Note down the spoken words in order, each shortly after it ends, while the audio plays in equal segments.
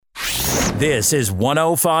This is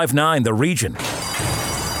 105.9 The Region.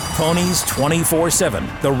 Ponies 24/7,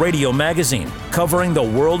 the radio magazine covering the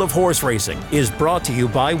world of horse racing, is brought to you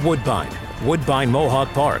by Woodbine, Woodbine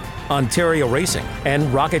Mohawk Park, Ontario Racing,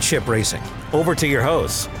 and Rocket Ship Racing. Over to your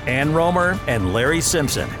hosts, Ann Romer and Larry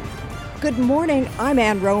Simpson. Good morning, I'm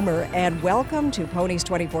Ann Romer, and welcome to Ponies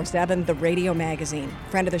 24/7, the radio magazine.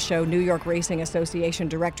 Friend of the show, New York Racing Association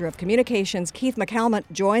Director of Communications, Keith McCalmont,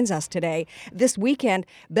 joins us today. This weekend,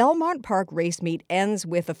 Belmont Park Race Meet ends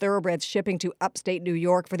with the thoroughbreds shipping to upstate New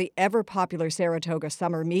York for the ever-popular Saratoga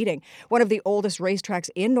Summer Meeting, one of the oldest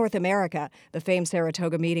racetracks in North America. The famed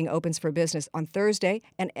Saratoga Meeting opens for business on Thursday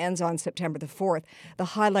and ends on September the 4th. The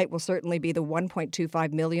highlight will certainly be the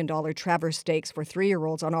 $1.25 million Travers Stakes for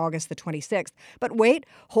 3-year-olds on August the 26th. But wait,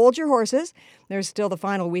 hold your horses. There's still the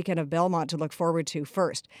final weekend of Belmont to look forward to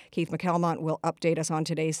first. Keith McCalmont will update us on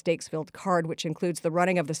today's stakes-filled card, which includes the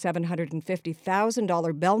running of the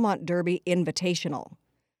 $750,000 Belmont Derby Invitational.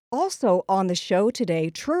 Also on the show today,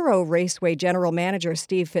 Truro Raceway General Manager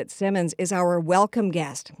Steve Fitzsimmons is our welcome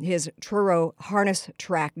guest. His Truro harness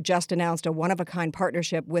track just announced a one-of-a-kind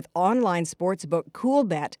partnership with online sportsbook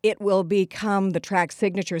Coolbet. It will become the track's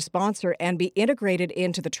signature sponsor and be integrated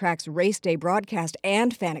into the track's race day broadcast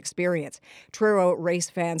and fan experience. Truro race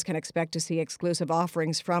fans can expect to see exclusive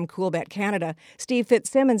offerings from Coolbet Canada. Steve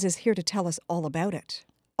Fitzsimmons is here to tell us all about it.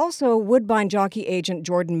 Also, Woodbine jockey agent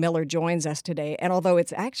Jordan Millar joins us today, and although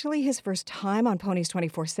it's actually his first time on Ponies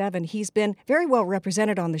 24/7, he's been very well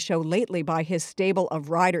represented on the show lately by his stable of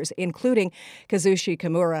riders, including Kazushi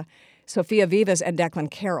Kimura, Sophia Vivas, and Declan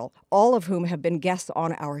Carroll, all of whom have been guests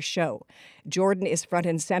on our show. Jordan is front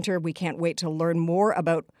and center. We can't wait to learn more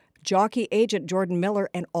about jockey agent Jordan Millar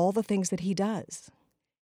and all the things that he does.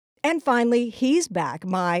 And finally, he's back.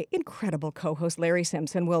 My incredible co-host Larry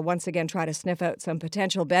Simpson will once again try to sniff out some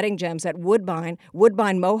potential betting gems at Woodbine,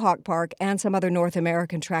 Woodbine Mohawk Park, and some other North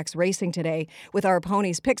American tracks racing today with our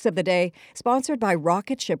Ponies Picks of the Day, sponsored by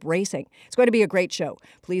Rocket Ship Racing. It's going to be a great show.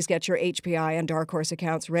 Please get your HPI and Dark Horse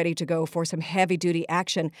accounts ready to go for some heavy-duty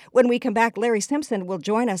action. When we come back, Larry Simpson will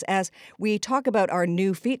join us as we talk about our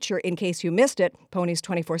new feature, in case you missed it, Ponies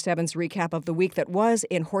 24/7's recap of the week that was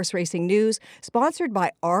in horse racing news, sponsored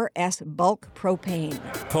by RS Bulk Propane.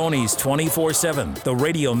 Ponies 24/7, the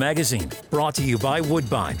radio magazine, brought to you by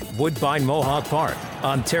Woodbine, Woodbine Mohawk Park,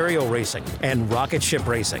 Ontario Racing, and Rocket Ship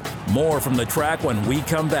Racing. More from the track when we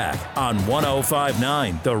come back on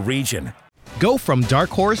 105.9 The Region. Go from dark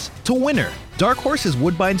horse to winner. Dark Horse is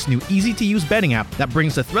Woodbine's new easy-to-use betting app that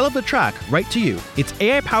brings the thrill of the track right to you. Its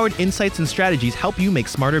AI-powered insights and strategies help you make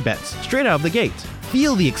smarter bets straight out of the gate.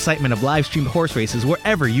 Feel the excitement of live-streamed horse races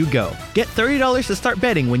wherever you go. Get $30 to start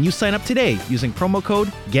betting when you sign up today using promo code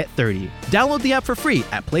GET30. Download the app for free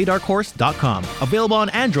at playdarkhorse.com. Available on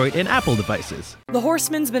Android and Apple devices. The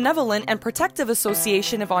Horsemen's Benevolent and Protective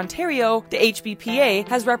Association of Ontario, the HBPA,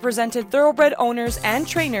 has represented thoroughbred owners and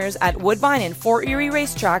trainers at Woodbine and Fort Erie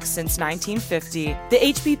racetracks since 1950. The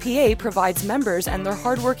HBPA provides members and their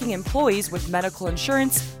hardworking employees with medical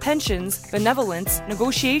insurance, pensions, benevolence,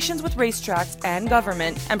 negotiations with racetracks and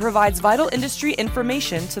government, and provides vital industry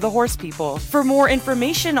information to the horse people. For more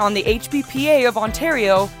information on the HBPA of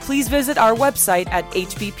Ontario, please visit our website at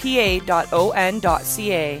hbpa.on.ca.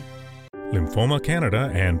 Lymphoma Canada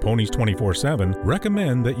and Ponies 24/7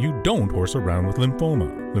 recommend that you don't horse around with lymphoma.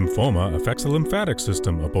 Lymphoma affects the lymphatic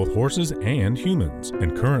system of both horses and humans,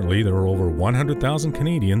 and currently there are over 100,000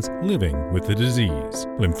 Canadians living with the disease.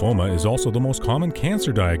 Lymphoma is also the most common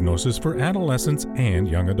cancer diagnosis for adolescents and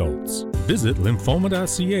young adults. Visit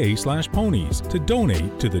lymphoma.ca/ponies to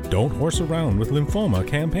donate to the Don't Horse Around with Lymphoma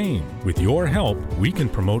campaign. With your help, we can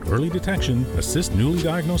promote early detection, assist newly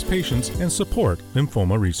diagnosed patients, and support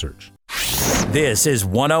lymphoma research. This is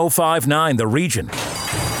 105.9 The Region.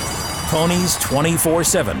 Ponies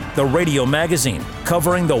 24/7, the radio magazine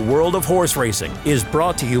covering the world of horse racing, is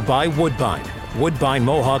brought to you by Woodbine, Woodbine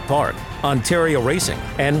Mohawk Park, Ontario Racing,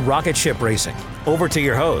 and Rocket Ship Racing. Over to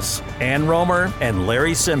your hosts, Ann Romer and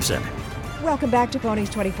Larry Simpson. Welcome back to Ponies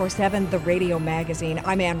 24/7, the radio magazine.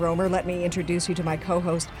 I'm Ann Romer. Let me introduce you to my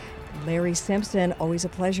co-host, Larry Simpson. Always a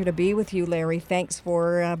pleasure to be with you, Larry. Thanks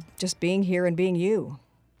for just being here and being you.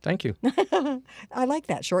 Thank you. I like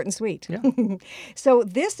that, short and sweet. Yeah. So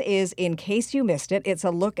this is, in case you missed it, it's a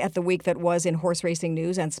look at the week that was in horse racing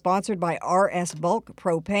news and sponsored by RS Bulk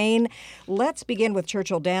Propane. Let's begin with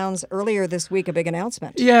Churchill Downs. Earlier this week, a big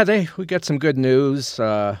announcement. Yeah, we got some good news.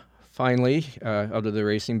 Finally, out of the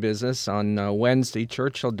racing business. On Wednesday,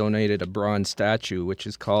 Churchill donated a bronze statue, which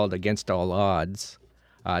is called Against All Odds,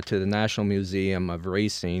 to the National Museum of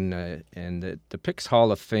Racing, and it depicts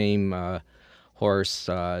Hall of Fame horse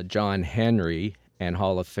John Henry and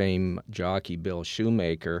Hall of Fame jockey Bill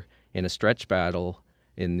Shoemaker in a stretch battle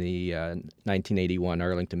in the 1981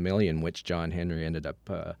 Arlington Million, which John Henry ended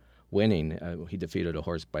up winning. He defeated a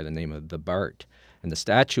horse by the name of the Bart. And the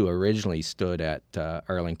statue originally stood at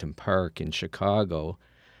Arlington Park in Chicago.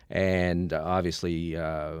 And obviously,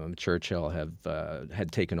 Churchill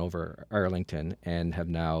had taken over Arlington and have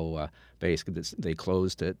now basically they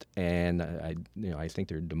closed it, and I think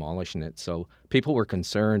they're demolishing it. So people were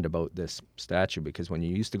concerned about this statue because when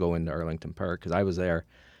you used to go into Arlington Park, because I was there,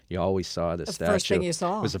 you always saw the statue. The first thing you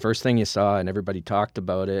saw. It was the first thing you saw, and everybody talked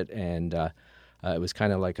about it, and it was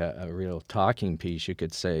kind of like a real talking piece, you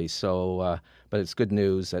could say. So, but it's good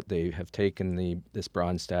news that they have taken this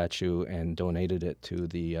bronze statue and donated it to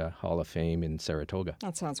the Hall of Fame in Saratoga.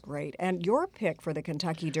 That sounds great. And your pick for the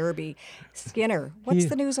Kentucky Derby, Skinner. What's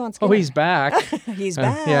the news on Skinner? Oh, he's back. He's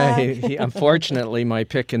back. Yeah, he unfortunately, my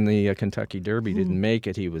pick in the Kentucky Derby didn't make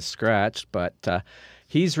it. He was scratched, but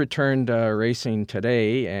he's returned racing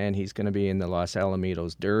today, and he's going to be in the Los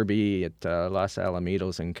Alamitos Derby at Los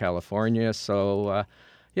Alamitos in California. So,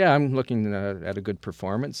 I'm looking at a good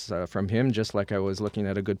performance from him, just like I was looking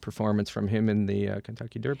at a good performance from him in the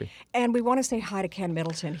Kentucky Derby. And we want to say hi to Ken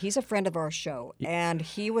Middleton. He's a friend of our show, and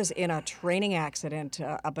he was in a training accident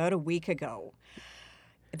about a week ago.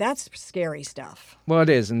 That's scary stuff. Well, it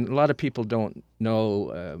is, and a lot of people don't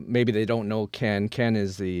know, maybe they don't know Ken. Ken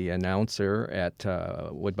is the announcer at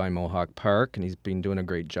Woodbine Mohawk Park, and he's been doing a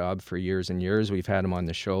great job for years and years. We've had him on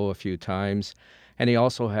the show a few times, and he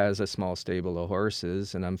also has a small stable of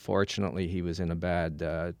horses, and unfortunately he was in a bad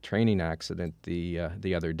training accident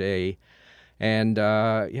the other day, and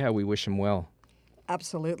we wish him well.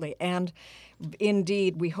 Absolutely, and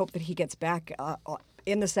indeed, we hope that he gets back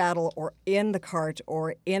in the saddle or in the cart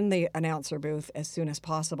or in the announcer booth as soon as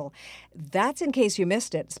possible. That's in case you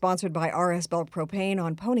missed it. Sponsored by RS Bulk Propane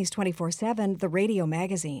on Ponies 24/7, the radio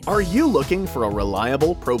magazine. Are you looking for a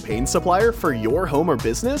reliable propane supplier for your home or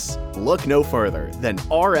business? Look no further than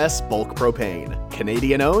RS Bulk Propane,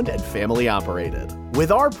 Canadian owned and family operated. With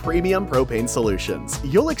our premium propane solutions,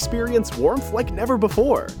 you'll experience warmth like never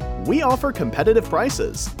before. We offer competitive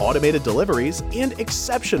prices, automated deliveries, and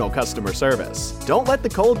exceptional customer service. Don't let the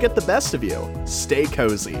cold get the best of you. Stay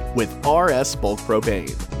cozy with RS Bulk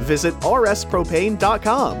Propane. Visit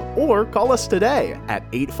rspropane.com or call us today at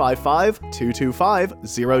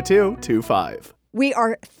 855-225-0225. We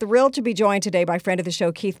are thrilled to be joined today by friend of the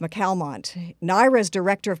show, Keith McCalmont, NYRA's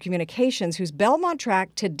Director of Communications, whose Belmont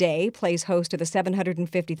track today plays host to the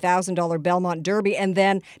 $750,000 Belmont Derby, and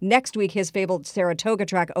then next week his fabled Saratoga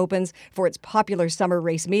track opens for its popular summer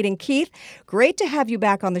race meeting. Keith, great to have you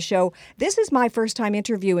back on the show. This is my first time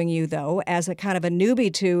interviewing you, though, as a kind of a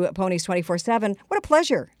newbie to Ponies 24/7. What a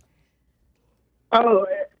pleasure. Oh,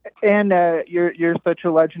 and you're such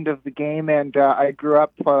a legend of the game, and I grew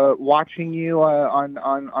up watching you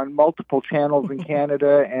on multiple channels in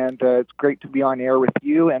Canada, and it's great to be on air with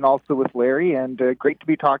you and also with Larry, and great to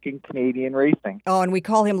be talking Canadian racing. Oh, and we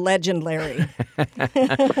call him Legend Larry.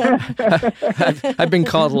 I've been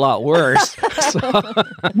called a lot worse.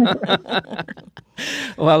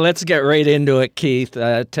 Well, let's get right into it, Keith.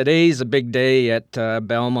 Today's a big day at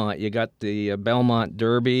Belmont. You got the Belmont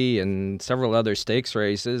Derby and several other stakes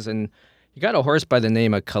races, and you got a horse by the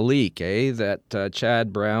name of Kalik, that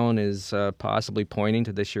Chad Brown is possibly pointing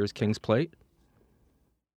to this year's King's Plate?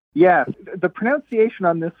 Yeah, the pronunciation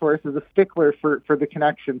on this horse is a stickler for the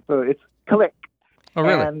connection, so it's Kalik. Oh,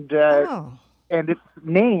 really? And it's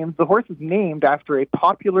named, the horse is named after a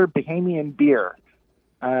popular Bahamian beer.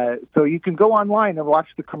 So you can go online and watch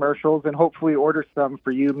the commercials and hopefully order some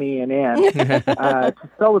for you, me, and Ann to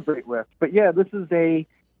celebrate with. But yeah, this is a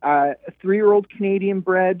 3-year-old Canadian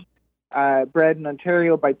bred in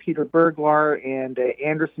Ontario by Peter Berglar and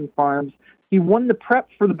Anderson Farms. He won the prep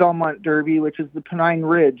for the Belmont Derby, which is the Pennine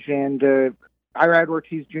Ridge, and Irad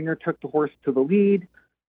Ortiz Jr. took the horse to the lead,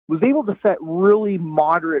 was able to set really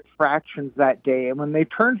moderate fractions that day, and when they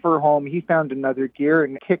turned for home, he found another gear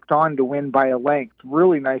and kicked on to win by a length.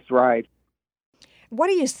 Really nice ride. What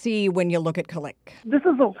do you see when you look at Kalik? This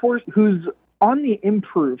is a horse who's on the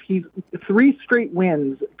improve. He's 3 straight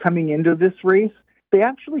wins coming into this race. They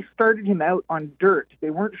actually started him out on dirt. They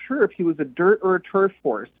weren't sure if he was a dirt or a turf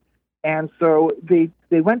horse. And so they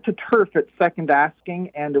went to turf at second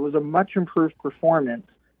asking, and it was a much improved performance.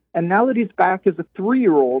 And now that he's back as a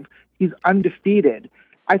 3-year-old, he's undefeated.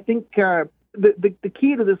 I think the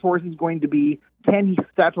key to this horse is going to be, can he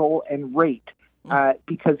settle and rate?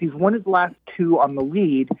 Because he's won his last 2 on the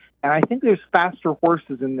lead, and I think there's faster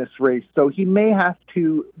horses in this race. So he may have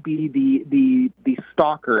to be the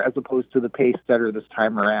stalker as opposed to the pace setter this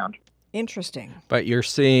time around. Interesting. But you're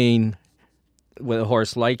seeing with a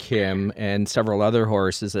horse like him and several other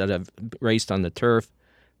horses that have raced on the turf,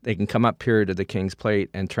 they can come up here to the King's Plate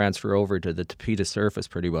and transfer over to the Tapeta surface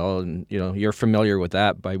pretty well. And, you're familiar with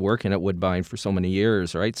that by working at Woodbine for so many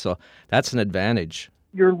years, right? So that's an advantage.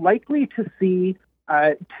 You're likely to see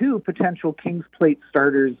two potential King's Plate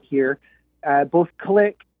starters here, both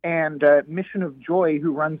Click and Mission of Joy,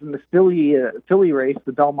 who runs in the filly race,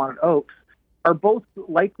 the Belmont Oaks, are both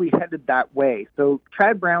likely headed that way. So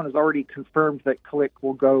Chad Brown has already confirmed that Click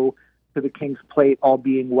will go to the King's Plate, all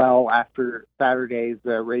being well, after Saturday's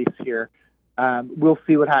race here. We'll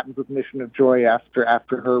see what happens with Mission of Joy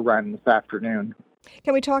after her run this afternoon.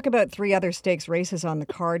 Can we talk about three other stakes races on the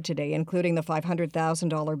card today, including the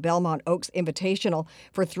 $500,000 Belmont Oaks Invitational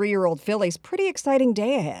for 3-year-old fillies? Pretty exciting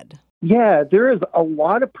day ahead. Yeah, there is a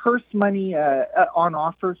lot of purse money on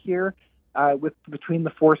offer here between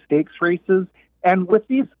the 4 stakes races. And with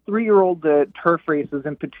these 3-year-old turf races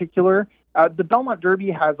in particular, the Belmont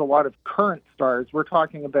Derby has a lot of current stars. We're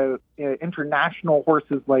talking about international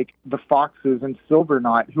horses like the Foxes and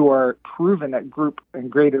Silverknot, who are proven at group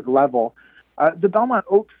and graded level. The Belmont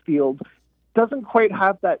Oaks field doesn't quite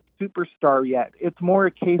have that superstar yet. It's more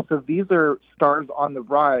a case of these are stars on the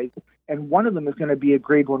rise, and one of them is going to be a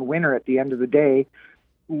Grade 1 winner at the end of the day,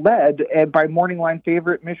 led by morning line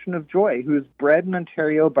favorite Mission of Joy, who is bred in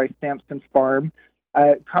Ontario by Sampson Farm.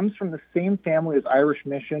 Comes from the same family as Irish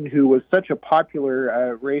Mission, who was such a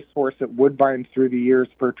popular racehorse at Woodbine through the years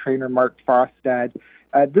for trainer Mark Frostad.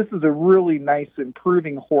 This is a really nice,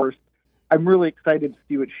 improving horse. I'm really excited to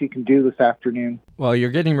see what she can do this afternoon. Well,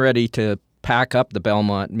 you're getting ready to pack up the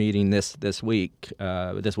Belmont meeting this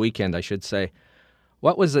weekend, I should say.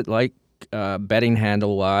 What was it like betting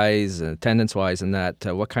handle-wise, attendance-wise, and that?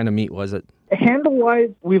 What kind of meet was it?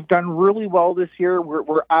 Handle-wise, we've done really well this year.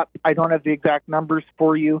 We're up. I don't have the exact numbers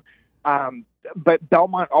for you, but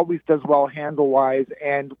Belmont always does well handle-wise,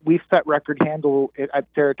 and we've set record handle at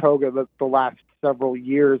Saratoga the last several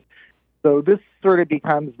years. So this sort of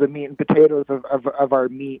becomes the meat and potatoes of our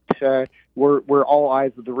meet, where all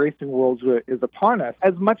eyes of the racing world is upon us.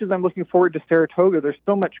 As much as I'm looking forward to Saratoga, there's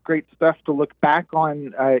so much great stuff to look back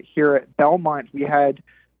on here at Belmont. We had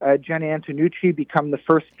Jenna Antonucci become the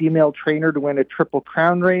first female trainer to win a Triple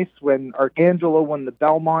Crown race when Arcangelo won the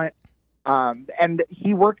Belmont. And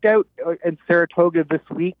he worked out in Saratoga this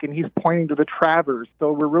week, and he's pointing to the Travers.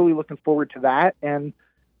 So we're really looking forward to that. And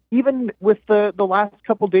even with the last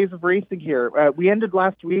couple days of racing here, we ended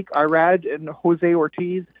last week, Irad and Jose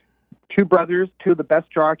Ortiz, two brothers, two of the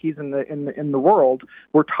best jockeys in the world,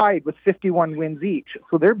 were tied with 51 wins each.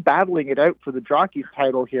 So they're battling it out for the jockey's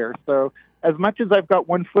title here. So as much as I've got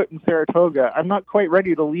one foot in Saratoga, I'm not quite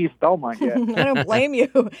ready to leave Belmont yet. I don't blame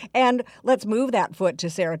you. And let's move that foot to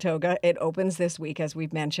Saratoga. It opens this week, as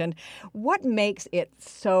we've mentioned. What makes it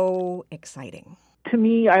so exciting? To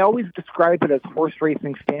me, I always describe it as horse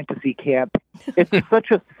racing fantasy camp. It's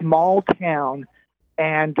such a small town,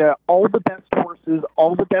 and all the best horses,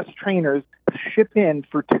 all the best trainers ship in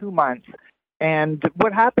for 2 months. And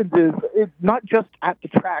what happens is, it's not just at the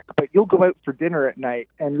track, but you'll go out for dinner at night,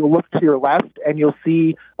 and you'll look to your left, and you'll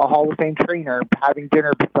see a Hall of Fame trainer having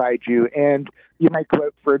dinner beside you. And you might go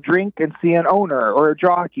out for a drink and see an owner or a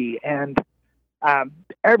jockey. And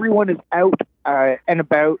everyone is out and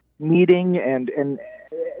about meeting, and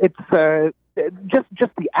it's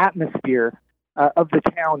just the atmosphere of the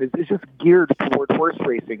town is just geared toward horse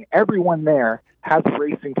racing. Everyone there has a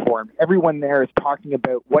racing form. Everyone there is talking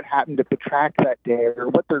about what happened at the track that day or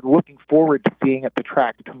what they're looking forward to seeing at the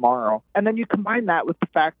track tomorrow. And then you combine that with the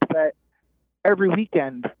fact that every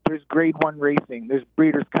weekend there's Grade 1 racing. There's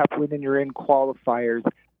Breeders' Cup Win You're In qualifiers.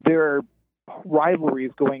 There are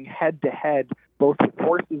rivalries going head-to-head, both with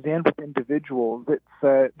horses and with individuals.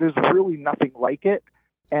 There's really nothing like it.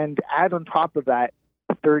 And add on top of that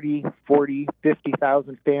 30, 40,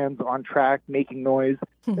 50,000 fans on track making noise.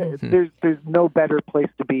 There's no better place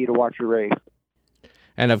to be to watch a race.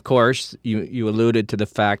 And of course, you alluded to the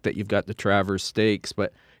fact that you've got the Travers Stakes,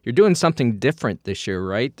 but you're doing something different this year,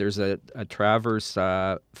 right? There's a Travers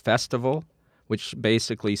Festival, which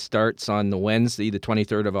basically starts on the Wednesday, the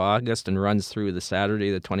 23rd of August, and runs through the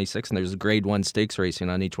Saturday, the 26th, and there's Grade 1 stakes racing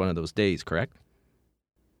on each one of those days, correct?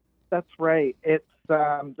 That's right. It's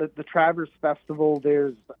the Travers Festival.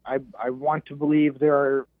 I want to believe there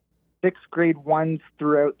are 6 Grade 1s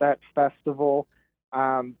throughout that festival.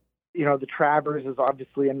 The Travers is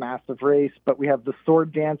obviously a massive race, but we have the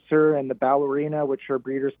Sword Dancer and the Ballerina, which are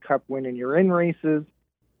Breeders' Cup Win You're In races.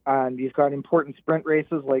 You've got important sprint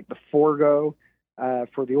races like the Forgo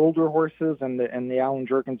for the older horses and the Alan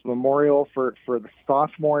Jerkins Memorial for the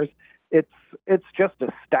sophomores. It's just a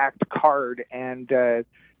stacked card, and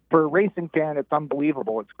for a racing fan, it's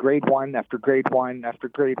unbelievable. It's grade one after grade one after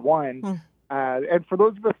grade one. And for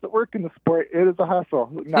those of us that work in the sport, it is a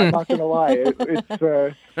hustle. I'm not going to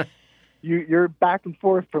lie. You're back and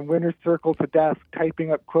forth from winner's circle to desk,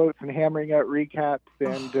 typing up quotes and hammering out recaps,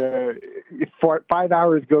 and 5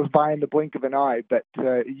 hours goes by in the blink of an eye, but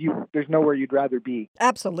there's nowhere you'd rather be.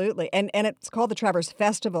 Absolutely. And it's called the Travers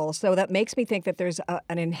Festival, so that makes me think that there's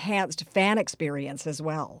an enhanced fan experience as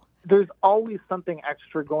well. There's always something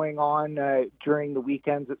extra going on during the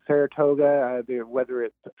weekends at Saratoga, whether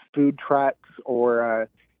it's food trucks or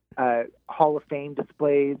Hall of Fame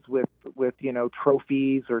displays with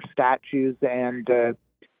trophies or statues, and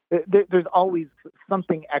there's always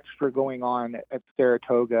something extra going on at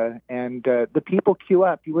Saratoga, and the people queue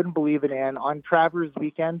up. You wouldn't believe it, Ann. On Travers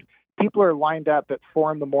weekend, people are lined up at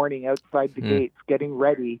 4 a.m. outside the gates, getting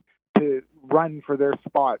ready to run for their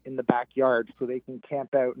spot in the backyard so they can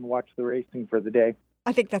camp out and watch the racing for the day.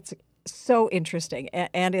 I think that's so interesting,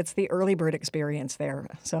 and it's the early bird experience there.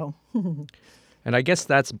 So. And I guess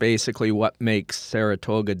that's basically what makes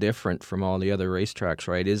Saratoga different from all the other racetracks,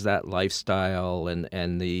 right? Is that lifestyle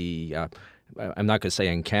and the I'm not going to say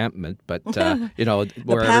encampment, but the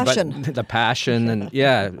where passion. The passion, and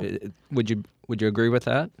yeah, would you agree with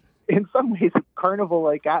that? In some ways, it's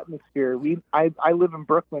carnival-like atmosphere. I live in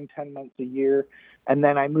Brooklyn 10 months a year, and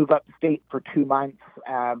then I move upstate for 2 months,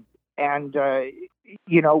 and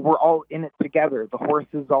we're all in it together. The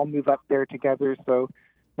horses all move up there together, so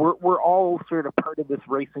we're all sort of part of this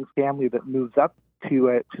racing family that moves up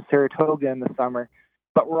to Saratoga in the summer.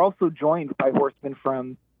 But we're also joined by horsemen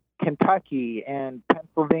from Kentucky and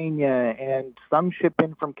Pennsylvania, and some ship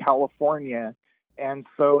in from California. And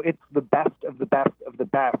so it's the best of the best of the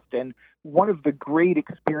best. And one of the great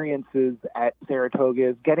experiences at Saratoga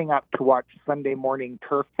is getting up to watch Sunday morning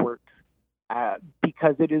turf works,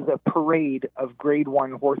 because it is a parade of grade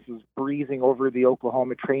one horses breezing over the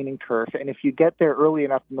Oklahoma training turf. And if you get there early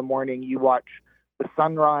enough in the morning, you watch the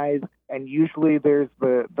sunrise, and usually there's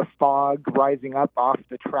the fog rising up off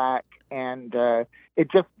the track. And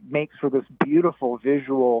it just makes for this beautiful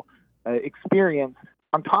visual experience,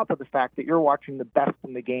 on top of the fact that you're watching the best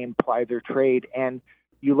in the game ply their trade. And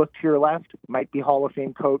you look to your left, might be Hall of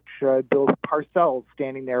Fame coach Bill Parcells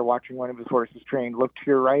standing there watching one of his horses train. Look to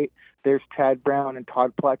your right, there's Chad Brown and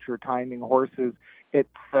Todd Pletcher timing horses. It's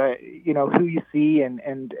who you see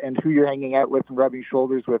and who you're hanging out with and rubbing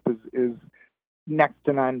shoulders with is next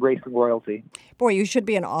to none racing royalty. Boy, you should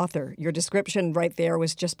be an author. Your description right there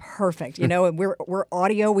was just perfect. And we're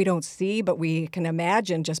audio, we don't see, but we can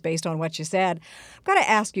imagine just based on what you said. I've got to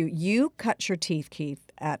ask you, you cut your teeth,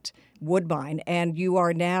 Keith, at Woodbine, and you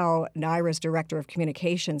are now NYRA's Director of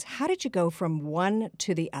Communications. How did you go from one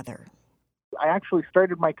to the other? I actually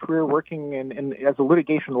started my career working as a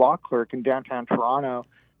litigation law clerk in downtown Toronto.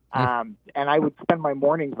 And I would spend my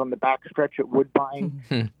mornings on the back stretch at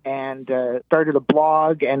Woodbine and started a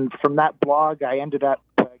blog. And from that blog, I ended up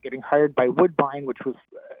getting hired by Woodbine, which was,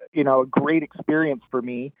 a great experience for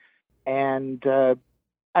me. And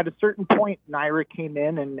at a certain point, NYRA came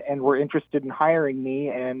in and were interested in hiring me.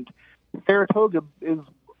 And Saratoga is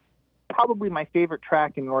probably my favorite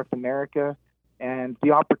track in North America. And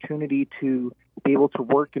the opportunity to be able to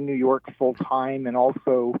work in New York full time and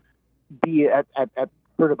also be at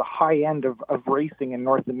sort of the high end of racing in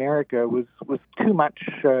North America was too much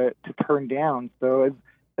to turn down. So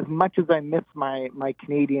as much as I miss my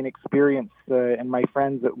Canadian experience and my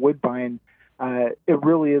friends at Woodbine, it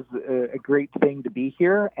really is a great thing to be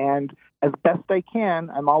here. And as best I can,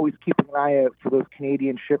 I'm always keeping an eye out for those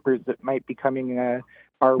Canadian shippers that might be coming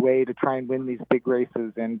our way to try and win these big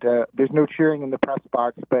races. And there's no cheering in the press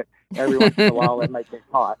box, but every once in a while I might get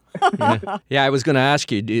caught. Yeah, I was going to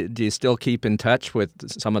ask you, do you still keep in touch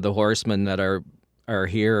with some of the horsemen that are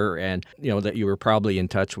here and, that you were probably in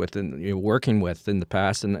touch with and working with in the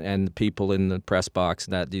past and the people in the press box?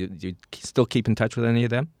 Do you still keep in touch with any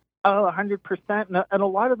of them? Oh, 100%. And a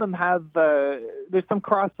lot of them have, there's some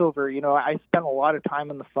crossover. I spent a lot of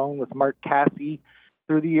time on the phone with Mark Cassey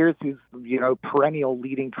through the years, who's, perennial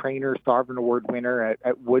leading trainer, Sovereign Award winner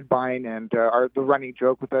at Woodbine. And the running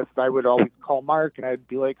joke with us, I would always call Mark and I'd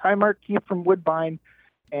be like, "Hi, Mark, Keith from Woodbine."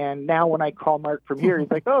 And now when I call Mark from here,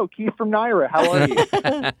 he's like, "Oh, Keith from NYRA, how are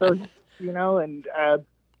you?" So, and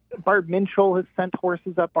Barb Minchell has sent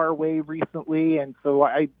horses up our way recently. And so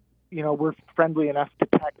we're friendly enough to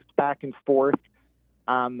text back and forth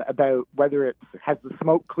about whether it has the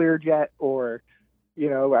smoke cleared yet or,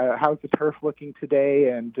 how's the turf looking today.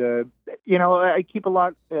 And, I keep a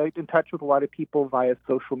lot in touch with a lot of people via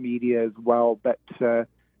social media as well. But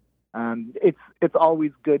it's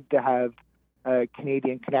always good to have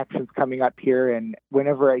Canadian connections coming up here, and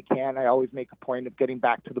whenever I can, I always make a point of getting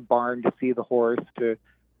back to the barn to see the horse, to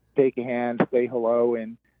take a hand, say hello,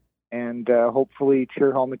 and hopefully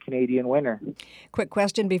cheer home a Canadian winner. Quick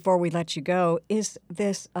question before we let you go. Is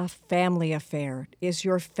this a family affair? Is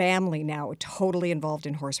your family now totally involved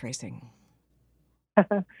in horse racing?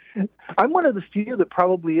 I'm one of the few that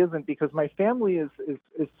probably isn't, because my family is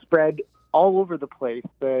spread all over the place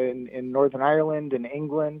in Northern Ireland and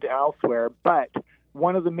England and elsewhere. But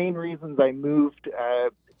one of the main reasons I moved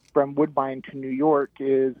from Woodbine to New York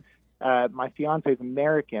is my fiance is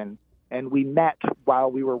American, and we met while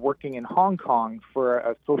we were working in Hong Kong for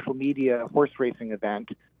a social media horse racing event.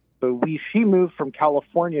 So she moved from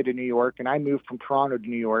California to New York, and I moved from Toronto to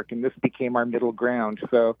New York, and this became our middle ground.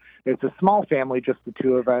 So it's a small family, just the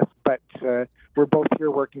two of us, but we're both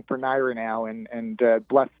here working for NYRA now, and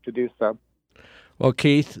blessed to do so. Well,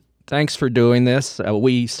 Keith, thanks for doing this.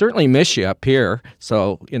 We certainly miss you up here.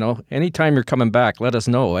 So, anytime you're coming back, let us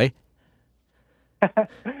know, eh?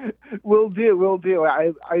 Will do.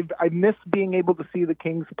 I miss being able to see the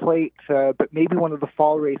King's Plate, but maybe one of the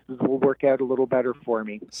fall races will work out a little better for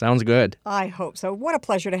me. Sounds good. I hope so. What a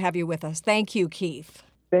pleasure to have you with us. Thank you, Keith.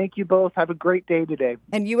 Thank you both. Have a great day today.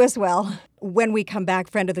 And you as well. When we come back,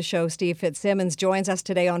 friend of the show, Steve Fitzsimmons, joins us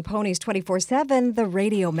today on Ponies 24/7, the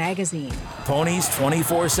radio magazine. Ponies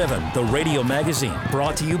 24/7, the radio magazine,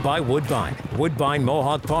 brought to you by Woodbine, Woodbine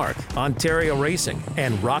Mohawk Park, Ontario Racing,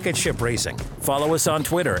 and Rocket Ship Racing. Follow us on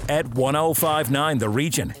Twitter at 1059 The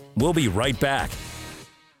Region. We'll be right back.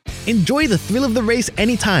 Enjoy the thrill of the race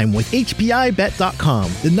anytime with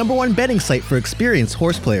HPIBet.com, the #1 betting site for experienced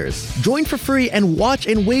horse players. Join for free and watch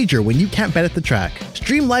and wager when you can't bet at the track.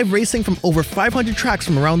 Stream live racing from over 500 tracks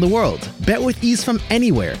from around the world. Bet with ease from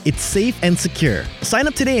anywhere. It's safe and secure. Sign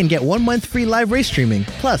up today and get 1 month free live race streaming.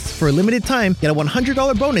 Plus, for a limited time, get a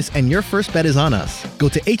 $100 bonus and your first bet is on us. Go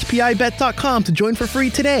to HPIBet.com to join for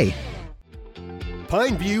free today.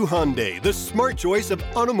 Pineview Hyundai, the smart choice of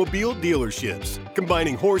automobile dealerships,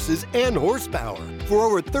 combining horses and horsepower. For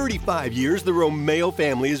over 35 years, the Romeo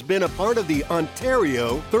family has been a part of the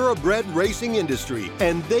Ontario thoroughbred racing industry,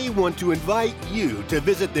 and they want to invite you to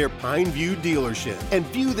visit their Pineview dealership and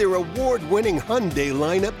view their award-winning Hyundai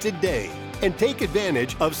lineup today and take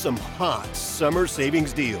advantage of some hot summer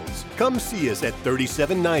savings deals. Come see us at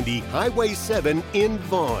 3790 Highway 7 in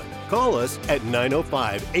Vaughan. Call us at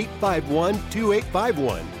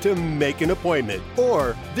 905-851-2851 to make an appointment,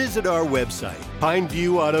 or visit our website,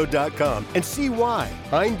 pineviewauto.com, and see why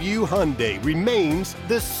Pineview Hyundai remains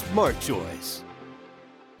the smart choice.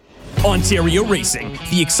 Ontario Racing,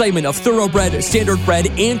 the excitement of thoroughbred, standardbred,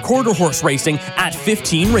 and quarter horse racing at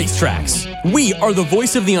 15 racetracks. We are the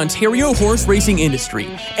voice of the Ontario horse racing industry,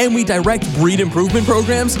 and we direct breed improvement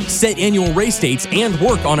programs, set annual race dates, and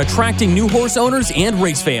work on attracting new horse owners and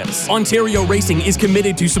race fans. Ontario Racing is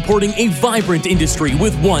committed to supporting a vibrant industry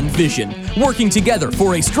with one vision, working together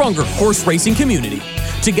for a stronger horse racing community.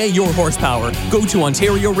 To get your horsepower, go to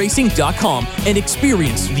OntarioRacing.com and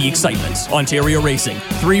experience the excitement. Ontario Racing,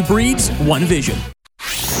 3 breeds, 1 vision.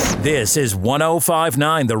 This is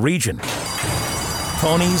 1059 The Region.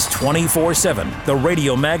 Ponies 24/7, the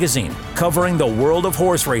radio magazine covering the world of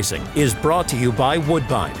horse racing, is brought to you by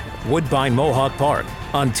Woodbine, Woodbine Mohawk Park,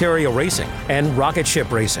 Ontario Racing, and Rocket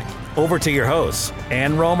Ship Racing. Over to your hosts,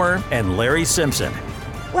 Ann Romer and Larry Simpson.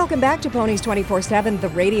 Welcome back to Ponies 24/7, the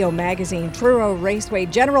radio magazine. Truro Raceway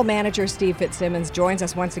General Manager Steve Fitzsimmons joins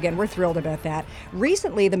us once again. We're thrilled about that.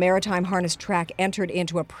 Recently, the Maritime Harness Track entered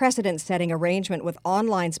into a precedent-setting arrangement with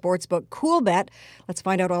online sportsbook Coolbet. Let's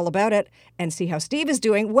find out all about it and see how Steve is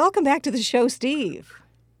doing. Welcome back to the show, Steve.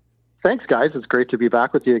 Thanks, guys. It's great to be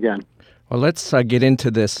back with you again. Well, let's get into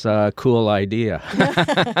this cool idea.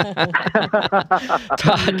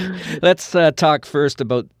 Let's talk first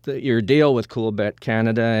about your deal with Coolbet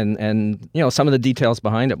Canada and some of the details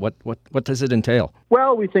behind it. What does it entail?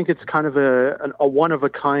 Well, we think it's kind of a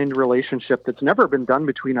one-of-a-kind relationship that's never been done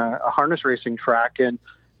between a harness racing track and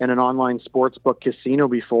an online sportsbook casino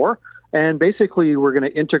before. And basically, we're going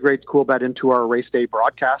to integrate Coolbet into our race day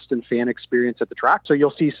broadcast and fan experience at the track. So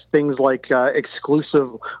you'll see things like exclusive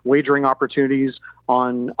wagering opportunities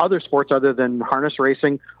on other sports other than harness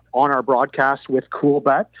racing on our broadcast with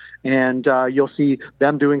Coolbet. And you'll see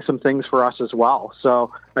them doing some things for us as well.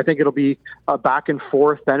 So I think it'll be a back and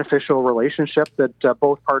forth beneficial relationship that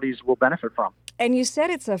both parties will benefit from. And you said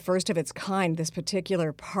it's a first of its kind, this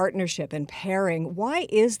particular partnership and pairing. Why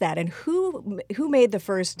is that? And who made the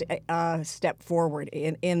first step forward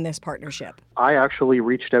in this partnership? I actually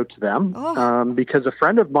reached out to them because a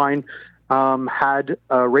friend of mine had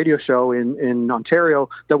a radio show in Ontario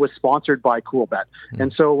that was sponsored by Coolbet.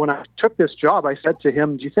 And so when I took this job, I said to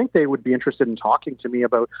him, do you think they would be interested in talking to me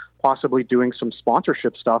about possibly doing some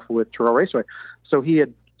sponsorship stuff with Truro Raceway? So he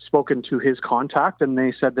had spoken to his contact, and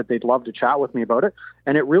they said that they'd love to chat with me about it.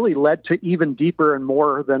 And it really led to even deeper and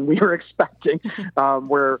more than we were expecting,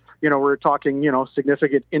 where, we're talking,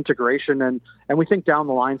 significant integration, and we think down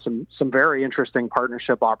the line some very interesting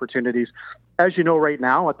partnership opportunities. As you know, right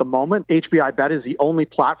now, at the moment, HBI Bet is the only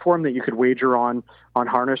platform that you could wager on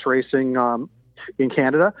harness racing in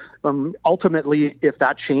Canada. Ultimately, if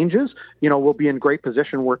that changes, we'll be in great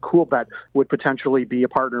position where Coolbet would potentially be a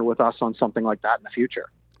partner with us on something like that in the future.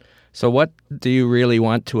 So what do you really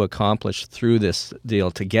want to accomplish through this deal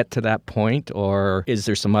to get to that point, or is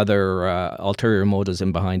there some other ulterior motives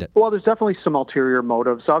in behind it? Well, there's definitely some ulterior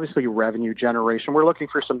motives. Obviously, revenue generation. We're looking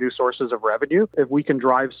for some new sources of revenue. If we can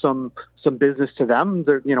drive some business to them,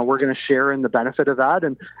 we're going to share in the benefit of that,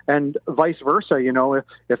 and vice versa.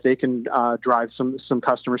 If they can drive some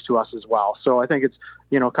customers to us as well. So I think it's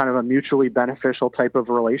kind of a mutually beneficial type of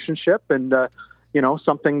relationship, and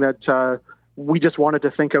something that. We just wanted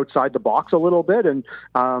to think outside the box a little bit, and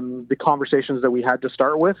the conversations that we had to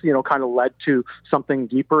start with, kind of led to something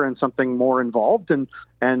deeper and something more involved, and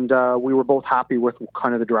we were both happy with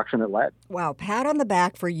kind of the direction it led. Wow, pat on the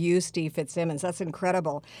back for you, Steve Fitzsimmons. That's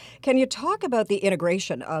incredible. Can you talk about the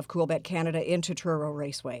integration of Coolbet Canada into Truro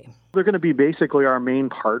Raceway? They're going to be basically our main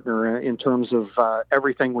partner in terms of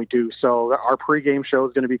everything we do. So our pregame show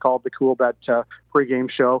is going to be called the Coolbet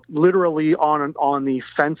pregame show. Literally on the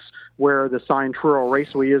fence where the sign Truro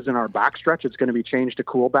Raceway is in our backstretch, it's going to be changed to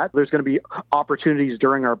Coolbet. There's going to be opportunities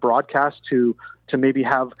during our broadcast to maybe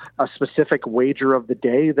have a specific wager of the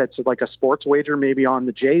day that's like a sports wager, maybe on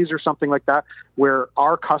the Jays or something like that, where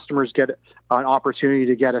our customers get an opportunity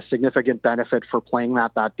to get a significant benefit for playing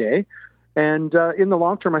that day. And in the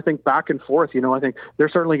long term, I think back and forth, I think they're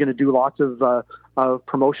certainly going to do lots of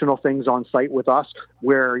promotional things on site with us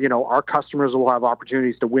where, our customers will have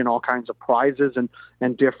opportunities to win all kinds of prizes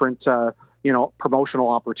and different promotional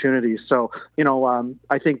opportunities. So,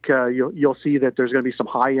 I think you'll see that there's going to be some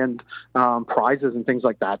high-end prizes and things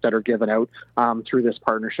like that are given out through this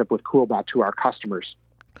partnership with Coolbet to our customers.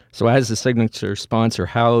 So as the signature sponsor,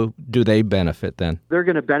 how do they benefit then? They're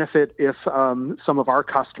going to benefit if some of our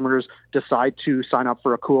customers decide to sign up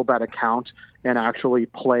for a Coolbet account and actually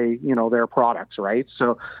play, their products, right?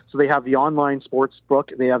 So they have the online sports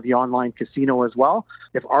book, they have the online casino as well.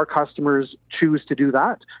 If our customers choose to do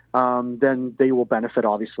that, then they will benefit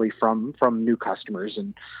obviously from new customers.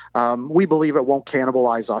 And we believe it won't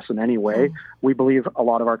cannibalize us in any way. We believe a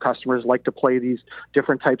lot of our customers like to play these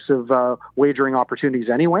different types of wagering opportunities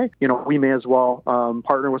anyway. We may as well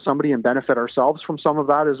partner with somebody and benefit ourselves from some of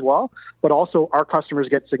that as well. But also our customers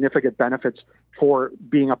get significant benefits for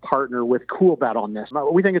being a partner with Coolbet on this.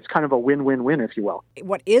 We think it's kind of a win-win-win, if you will.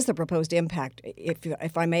 What is the proposed impact,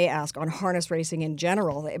 if I may ask, on harness racing in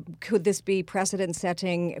general? Could this be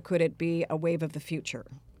precedent-setting? Could it be a wave of the future?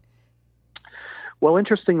 Well,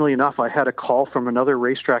 interestingly enough, I had a call from another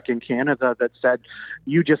racetrack in Canada that said,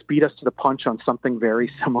 you just beat us to the punch on something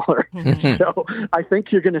very similar. So I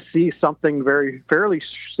think you're going to see something fairly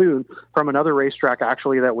soon from another racetrack,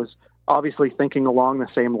 actually, that was obviously thinking along the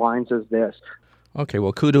same lines as this. Okay,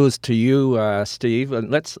 well, kudos to you, Steve.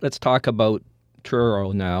 Let's talk about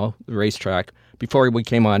Truro now, the racetrack. Before we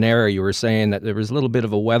came on air, you were saying that there was a little bit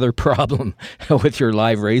of a weather problem with your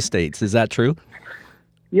live race dates. Is that true?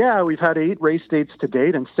 Yeah, we've had 8 race dates to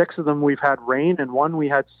date, and 6 of them we've had rain, and 1 we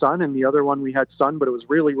had sun, and the other one we had sun, but it was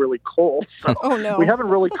really, really cold. So we haven't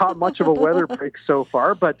really caught much of a weather break so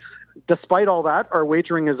far, but despite all that, our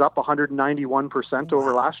wagering is up 191%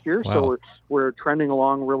 over last year. Wow. So we're trending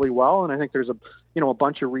along really well, and I think there's a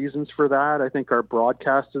bunch of reasons for that. I think our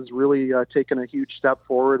broadcast has really taken a huge step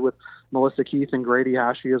forward with Melissa Keith and Grady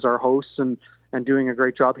Hashey as our hosts and doing a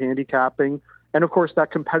great job handicapping. And, of course,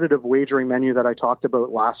 that competitive wagering menu that I talked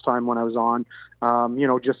about last time when I was on,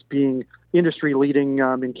 just being industry leading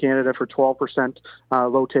in Canada for 12%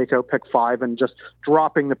 low takeout pick 5 and just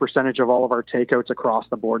dropping the percentage of all of our takeouts across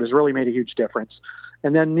the board has really made a huge difference.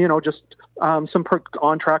 And then, some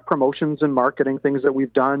on-track promotions and marketing things that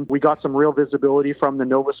we've done. We got some real visibility from the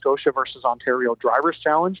Nova Scotia versus Ontario Drivers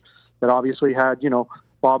Challenge that obviously had,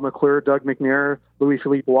 Bob McClure, Doug McNair,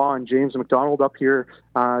 Louis-Philippe Waugh, and James McDonald up here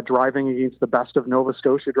driving against the best of Nova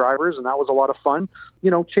Scotia drivers, and that was a lot of fun.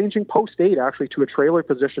 Changing post 8 actually to a trailer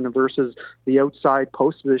position versus the outside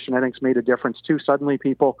post position, I think, has made a difference too. Suddenly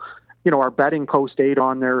people, are betting post 8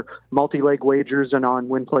 on their multi-leg wagers and on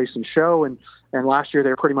win, place, and show, and And last year they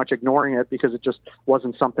were pretty much ignoring it because it just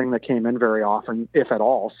wasn't something that came in very often, if at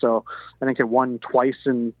all. So I think it won twice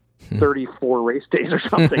in 34 race days or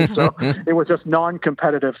something. So it was just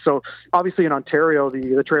non-competitive. So obviously in Ontario,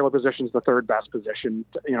 the trailer position is the third best position,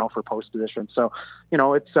 for post position. So,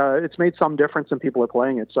 it's made some difference and people are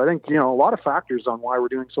playing it. So I think, a lot of factors on why we're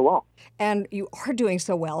doing so well. And you are doing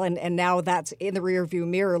so well. And now that's in the rearview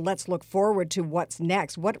mirror. Let's look forward to what's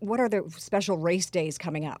next. What are the special race days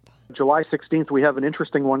coming up? July 16th, we have an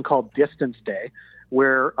interesting one called Distance Day,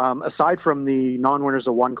 where aside from the non-winners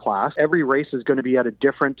of one class, every race is going to be at a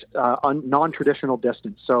different non-traditional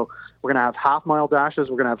distance. So we're going to have half-mile dashes,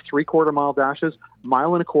 we're going to have three-quarter-mile dashes,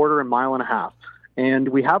 mile and a quarter, and mile and a half. And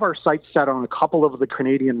we have our sights set on a couple of the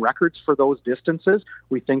Canadian records for those distances.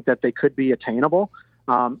 We think that they could be attainable.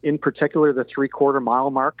 In particular, the three-quarter-mile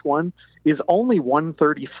marked one is only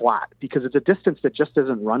 130 flat because it's a distance that just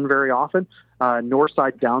isn't run very often.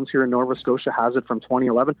 Northside Downs here in Nova Scotia has it from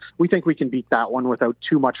 2011. We think we can beat that one without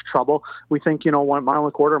too much trouble. We think, 1 mile and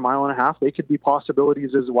a quarter, mile and a half, they could be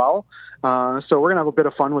possibilities as well. So we're going to have a bit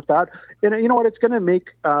of fun with that. And you know what? It's going to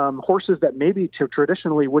make horses that maybe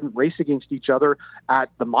traditionally wouldn't race against each other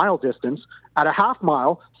at the mile distance, at a half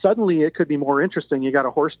mile, suddenly it could be more interesting. You got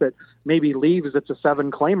a horse that maybe leaves, it's a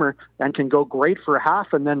 7-claimer, and can go great for a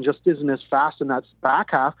half and then just isn't as fast in that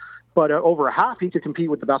back half. But over a half, he could compete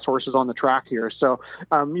with the best horses on the track here. So,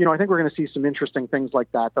 I think we're going to see some interesting things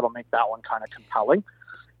like that that'll make that one kind of compelling.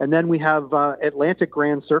 And then we have Atlantic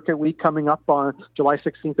Grand Circuit Week coming up on July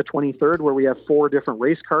 16th to 23rd, where we have 4 different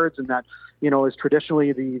race cards, and that, is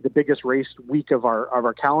traditionally the biggest race week of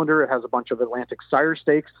our calendar. It has a bunch of Atlantic Sire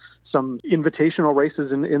Stakes, some invitational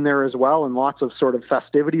races in there as well, and lots of sort of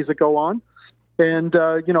festivities that go on. And,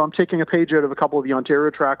 I'm taking a page out of a couple of the Ontario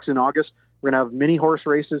tracks in August. We're going to have mini horse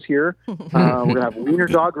races here. We're going to have wiener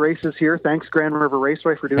dog races here. Thanks, Grand River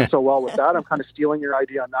Raceway, for doing so well with that. I'm kind of stealing your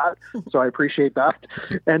idea on that, so I appreciate that.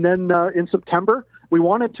 And then in September, we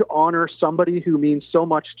wanted to honor somebody who means so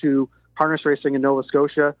much to harness racing in Nova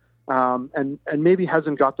Scotia and maybe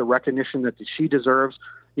hasn't got the recognition that she deserves.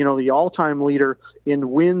 The all-time leader in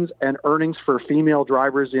wins and earnings for female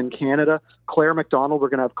drivers in Canada, Claire McDonald. We're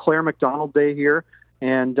going to have Claire McDonald Day here.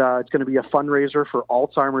 And it's going to be a fundraiser for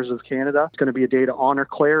Alzheimer's of Canada. It's going to be a day to honor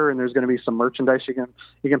Claire, and there's going to be some merchandise you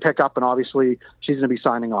can pick up. And obviously, she's going to be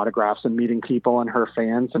signing autographs and meeting people and her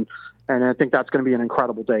fans. And I think that's going to be an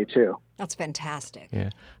incredible day, too. That's fantastic. Yeah.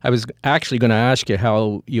 I was actually going to ask you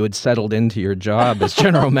how you had settled into your job as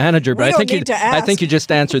general manager, but I think you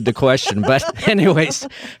just answered the question. But anyways,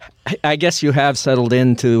 I guess you have settled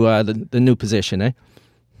into the new position, eh?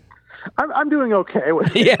 I'm doing okay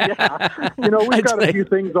with it. Yeah. We've got a few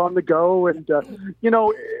things on the go, and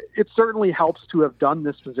it certainly helps to have done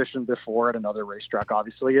this position before at another racetrack,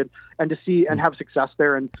 obviously, and to see and have success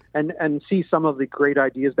there, and see some of the great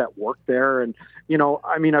ideas that work there. And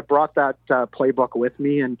I brought that playbook with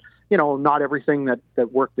me, and not everything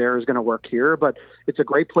that worked there is going to work here, but it's a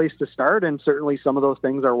great place to start, and certainly some of those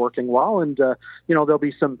things are working well. And there'll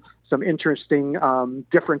be some interesting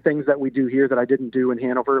different things that we do here that I didn't do in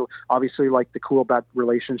Hanover, obviously, like the cool bet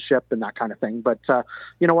relationship and that kind of thing. But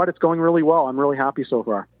you know what? It's going really well. I'm really happy so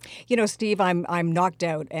far. Steve, I'm knocked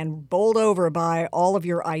out and bowled over by all of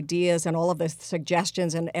your ideas and all of the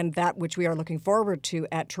suggestions and that which we are looking forward to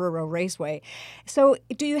at Truro Raceway. So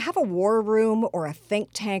do you have a war room or a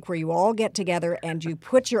think tank where you all get together and you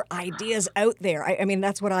put your ideas out there? I mean,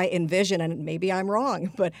 that's what I envision, and maybe I'm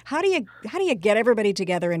wrong, but how do you get everybody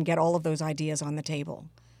together and get all of those ideas on the table?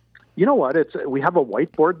 You know what? We have a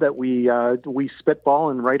whiteboard that we spitball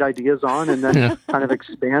and write ideas on, and then kind of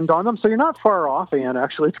expand on them. So you're not far off, Anne.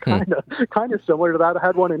 Actually, it's kind of similar to that. I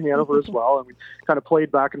had one in Hanover as well, and we kind of played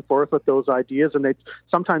back and forth with those ideas. And they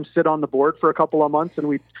sometimes sit on the board for a couple of months, and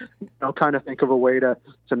we kind of think of a way to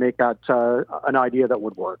make that an idea that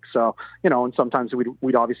would work. So and sometimes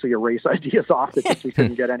we'd obviously erase ideas off that just we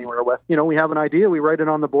couldn't get anywhere with. We have an idea, we write it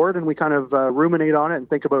on the board, and we kind of ruminate on it and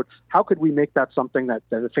think about how could we make that something that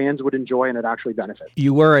the fans would enjoy and it actually benefit.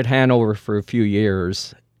 You were at Hanover for a few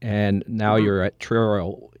years, and now you're at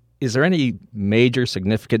Truro. Is there any major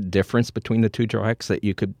significant difference between the two tracks that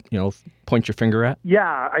you could, point your finger at?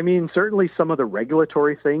 Yeah, I mean, certainly some of the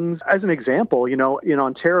regulatory things. As an example, in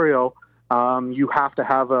Ontario, you have to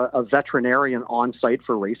have a veterinarian on site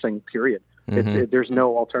for racing, period. There's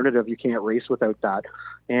no alternative. You can't race without that.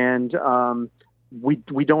 And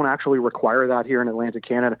we don't actually require that here in Atlantic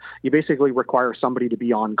Canada. You basically require somebody to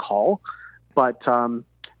be on call, but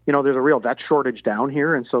there's a real vet shortage down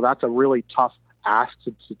here, and so that's a really tough ask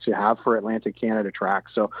to have for Atlantic Canada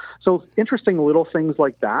tracks. So interesting little things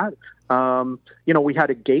like that. We had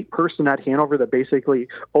a gate person at Hanover that basically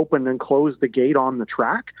opened and closed the gate on the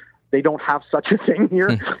track. They don't have such a thing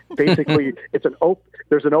here. Basically,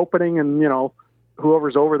 there's an opening, and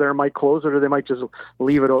whoever's over there might close it, or they might just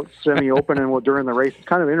leave it semi-open and during the race. It's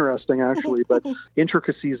kind of interesting, actually, but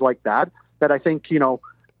intricacies like that I think,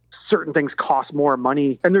 certain things cost more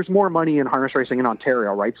money, and there's more money in harness racing in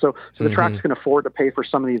Ontario, right? So the tracks can afford to pay for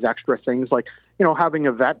some of these extra things, like, having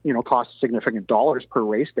a vet, costs significant dollars per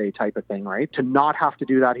race day type of thing, right? To not have to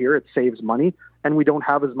do that here, it saves money, and we don't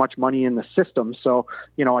have as much money in the system. So,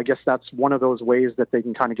 I guess that's one of those ways that they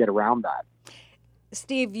can kind of get around that.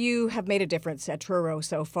 Steve, you have made a difference at Truro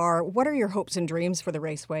so far. What are your hopes and dreams for the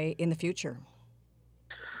Raceway in the future?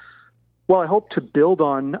 Well, I hope to build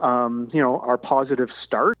on, our positive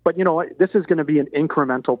start. But, this is going to be an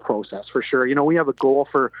incremental process for sure. We have a goal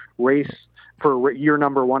for year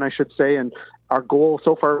number one, I should say. And our goal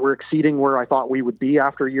so far, we're exceeding where I thought we would be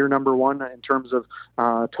after year number one in terms of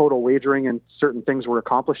total wagering and certain things we're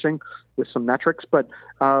accomplishing with some metrics. But,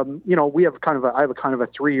 I have I have a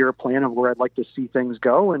 3-year plan of where I'd like to see things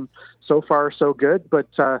go. And so far, so good. But,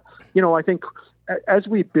 I think as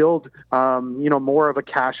we build, more of a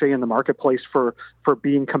cachet in the marketplace for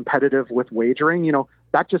being competitive with wagering,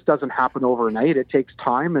 that just doesn't happen overnight. It takes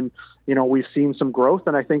time, and we've seen some growth,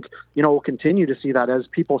 and I think we'll continue to see that as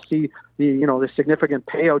people see the significant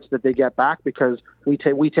payouts that they get back, because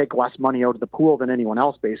we take less money out of the pool than anyone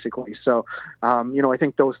else, basically. So I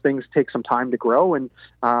think those things take some time to grow, and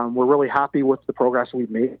we're really happy with the progress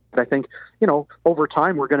we've made. But I think over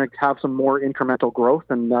time we're going to have some more incremental growth,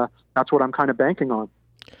 and that's what I'm kind of banking on.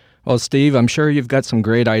 Well, Steve, I'm sure you've got some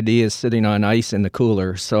great ideas sitting on ice in the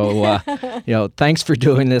cooler. So, thanks for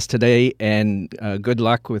doing this today, and good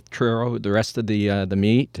luck with Truro, the rest of the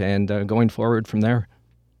meet, and going forward from there.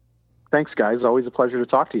 Thanks, guys. Always a pleasure to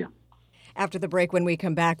talk to you. After the break, when we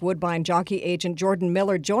come back, Woodbine jockey agent Jordan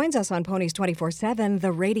Millar joins us on Ponies 24/7,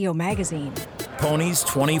 the radio magazine. Ponies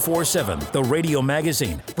 24/7, the radio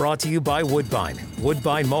magazine, brought to you by Woodbine,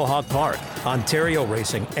 Woodbine Mohawk Park, Ontario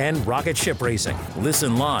Racing, and Rocket Ship Racing.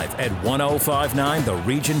 Listen live at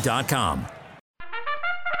 1059theregion.com.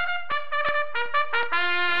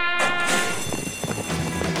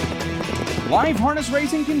 Live harness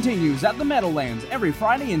racing continues at the Meadowlands every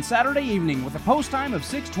Friday and Saturday evening with a post time of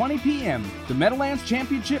 6:20 p.m. The Meadowlands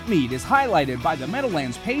Championship Meet is highlighted by the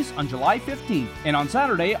Meadowlands Pace on July 15th. And on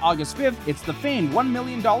Saturday, August 5th, it's the famed $1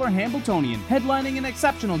 million Hambletonian, headlining an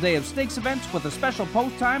exceptional day of stakes events with a special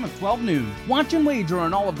post time of 12 noon. Watch and wager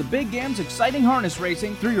on all of the big game's exciting harness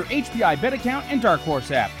racing through your HPI Bet account and Dark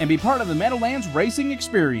Horse app, and be part of the Meadowlands racing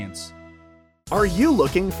experience. Are you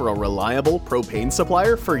looking for a reliable propane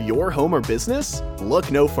supplier for your home or business? Look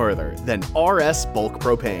no further than RS Bulk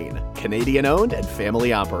Propane, Canadian-owned and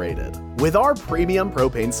family-operated. With our premium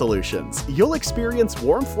propane solutions, you'll experience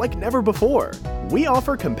warmth like never before. We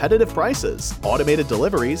offer competitive prices, automated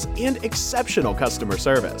deliveries, and exceptional customer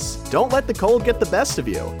service. Don't let the cold get the best of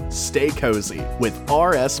you. Stay cozy with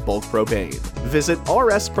RS Bulk Propane. Visit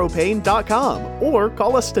rspropane.com or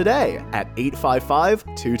call us today at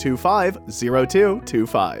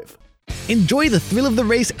 855-225-0225. Enjoy the thrill of the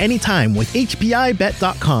race anytime with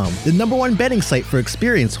HPIBet.com, the #1 betting site for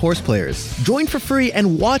experienced horse players. Join for free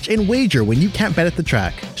and watch and wager when you can't bet at the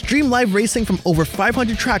track. Stream live racing from over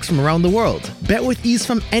 500 tracks from around the world. Bet with ease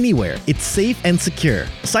from anywhere. It's safe and secure.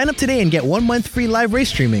 Sign up today and get 1 month free live race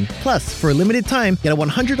streaming. Plus, for a limited time, get a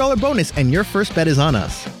 $100 bonus and your first bet is on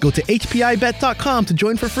us. Go to HPIBet.com to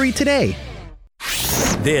join for free today.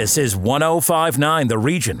 This is 1059 The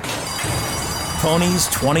Region. Ponies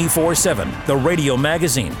 24/7, the radio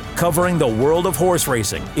magazine covering the world of horse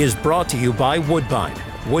racing, is brought to you by Woodbine,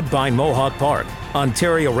 Woodbine Mohawk Park,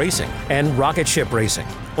 Ontario Racing, and Rocket Ship Racing.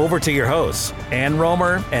 Over to your hosts, Ann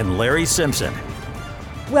Romer and Larry Simpson.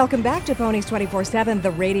 Welcome back to Ponies 24/7, the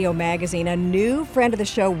radio magazine. A new friend of the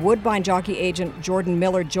show, Woodbine jockey agent Jordan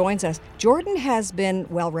Millar, joins us. Jordan has been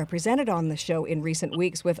well represented on the show in recent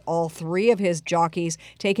weeks, with all 3 of his jockeys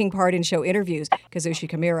taking part in show interviews: Kazushi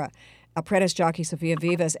Kimura, apprentice jockey Sophia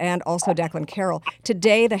Vivas, and also Declan Carroll.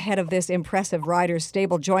 Today, the head of this impressive rider's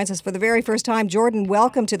stable joins us for the very first time. Jordan,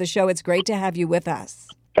 welcome to the show. It's great to have you with us.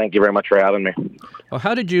 Thank you very much for having me. Well,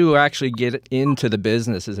 how did you actually get into the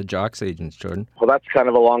business as a jocks agent, Jordan? Well, that's kind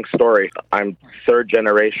of a long story. I'm 3rd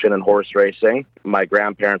generation in horse racing. My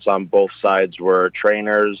grandparents on both sides were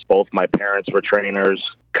trainers. Both my parents were trainers.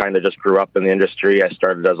 Kind of just grew up in the industry. I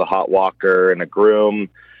started as a hot walker and a groom.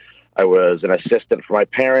 I was an assistant for my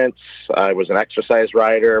parents. I was an exercise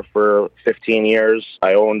rider for 15 years.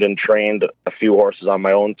 I owned and trained a few horses on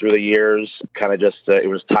my own through the years. Kind of just, it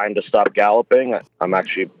was time to stop galloping. I'm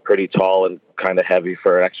actually pretty tall and kind of heavy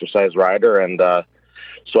for an exercise rider. And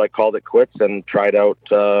so I called it quits and tried out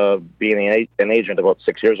being an agent about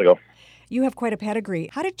 6 years ago. You have quite a pedigree.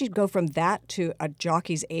 How did you go from that to a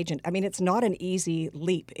jockey's agent? I mean, it's not an easy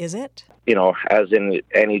leap, is it? You know, as in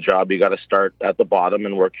any job, you got to start at the bottom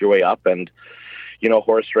and work your way up. And, you know,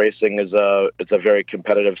 horse racing it's a very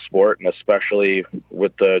competitive sport, and especially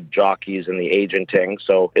with the jockeys and the agenting.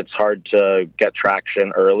 So it's hard to get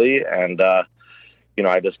traction early. And, you know,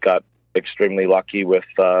 I just got extremely lucky with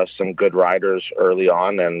some good riders early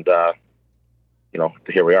on. And, you know,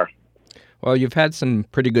 here we are. Well, you've had some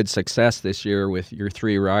pretty good success this year with your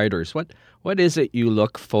 3 riders. What is it you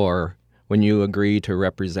look for when you agree to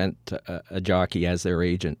represent a jockey as their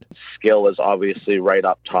agent? Skill is obviously right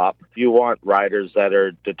up top. You want riders that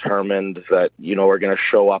are determined, that, you know, are going to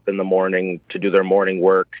show up in the morning to do their morning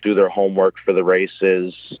work, do their homework for the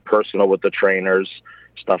races, personal with the trainers,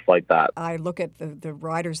 stuff like that. I look at the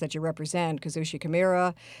riders that you represent, Kazushi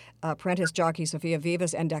Kimura, apprentice jockey Sophia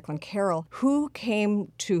Vivas, and Declan Carroll. Who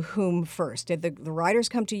came to whom first? Did the riders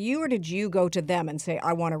come to you, or did you go to them and say,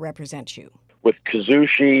 I want to represent you? With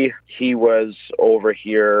Kazushi, he was over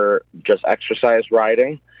here just exercise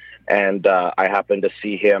riding, and I happened to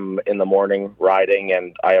see him in the morning riding,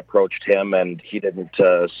 and I approached him, and he didn't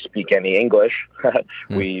speak any English.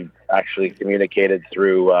 We actually communicated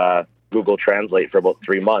through Google Translate for about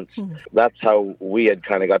 3 months. That's how we had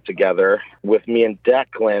kind of got together. With me and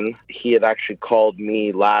Declan, he had actually called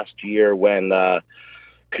me last year when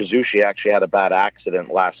Kazushi actually had a bad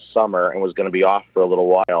accident last summer and was going to be off for a little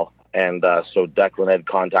while. And so Declan had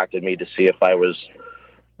contacted me to see if I was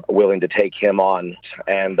willing to take him on.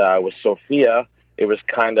 And with Sophia, it was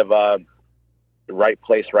kind of a right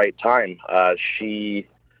place, right time. She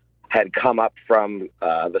had come up from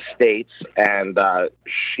the States, and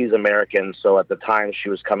she's American, so at the time she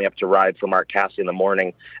was coming up to ride for Mark Cassidy in the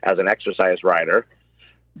morning as an exercise rider,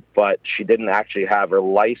 but she didn't actually have her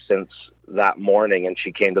license that morning, and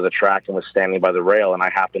she came to the track and was standing by the rail, and I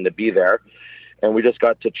happened to be there, and we just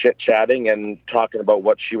got to chit-chatting and talking about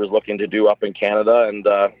what she was looking to do up in Canada, and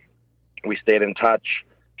we stayed in touch.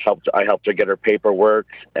 I helped her get her paperwork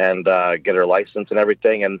and get her license and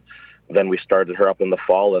everything, and then we started her up in the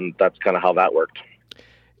fall, and that's kind of how that worked.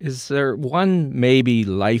 Is there one maybe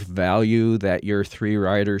life value that your 3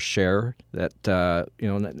 riders share that, you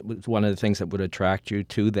know, that was one of the things that would attract you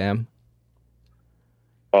to them?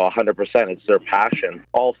 Oh, 100%. It's their passion.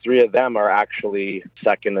 All 3 of them are actually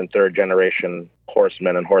 2nd and 3rd generation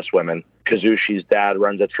horsemen and horsewomen. Kazushi's dad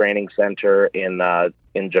runs a training center in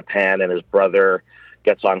Japan, and his brother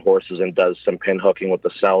gets on horses and does some pin hooking with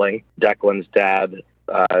the selling. Declan's dad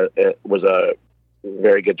was a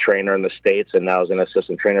very good trainer in the States, and now is an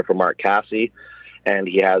assistant trainer for Mark Cassidy, and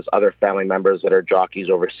he has other family members that are jockeys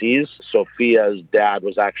overseas. Sophia's dad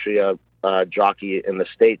was actually a jockey in the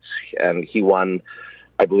States, and he won,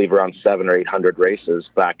 I believe, around 700 or 800 races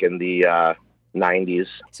back in the 90s.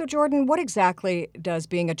 So, Jordan, what exactly does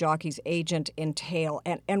being a jockey's agent entail,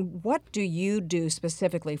 and what do you do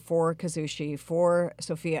specifically for Kazushi, for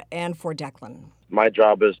Sophia, and for Declan? My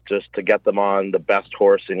job is just to get them on the best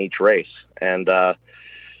horse in each race. And,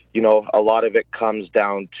 you know, a lot of it comes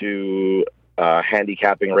down to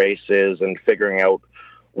handicapping races and figuring out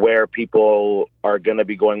where people are going to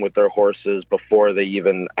be going with their horses before they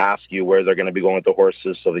even ask you where they're going to be going with the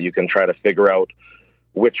horses, so that you can try to figure out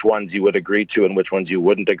which ones you would agree to and which ones you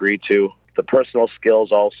wouldn't agree to. The personal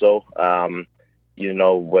skills also, you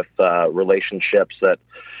know, with relationships that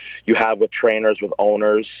you have with trainers, with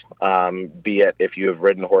owners, be it if you have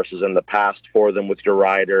ridden horses in the past for them with your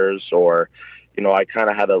riders, or, you know, I kind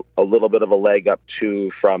of had a little bit of a leg up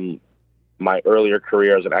too from my earlier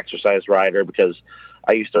career as an exercise rider, because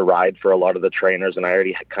I used to ride for a lot of the trainers, and I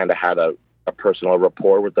already kind of had a personal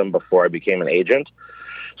rapport with them before I became an agent.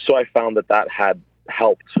 So I found that had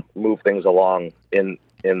helped move things along in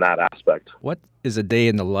that aspect. What is a day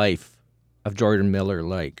in the life of Jordan Millar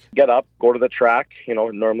like? Get up, go to the track, you know,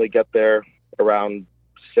 normally get there around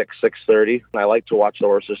 6:30. I like to watch the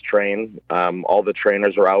horses train. All the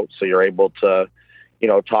trainers are out, so you're able to, you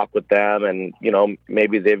know, talk with them, and, you know,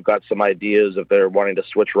 maybe they've got some ideas if they're wanting to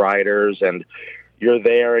switch riders, and you're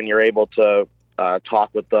there and you're able to talk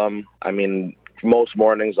with them. I mean, most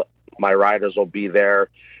mornings my riders will be there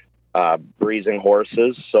breezing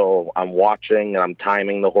horses, so I'm watching and I'm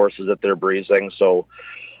timing the horses that they're breezing, so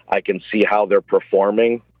I can see how they're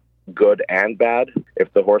performing good and bad.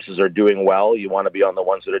 If the horses are doing well, you want to be on the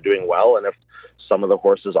ones that are doing well. And if some of the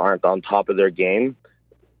horses aren't on top of their game,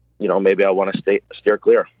 maybe I want to steer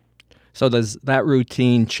clear. So does that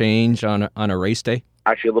routine change on a race day?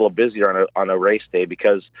 Actually, a little busier on a race day,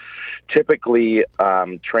 because typically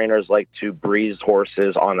trainers like to breeze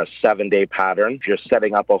horses on a 7-day pattern. If you're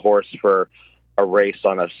setting up a horse for a race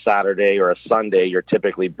on a Saturday or a Sunday, you're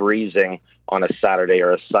typically breezing on a Saturday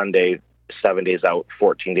or a Sunday 7 days out,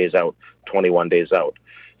 14 days out, 21 days out.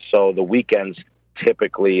 So the weekends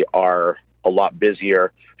typically are a lot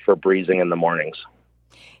busier for breezing in the mornings.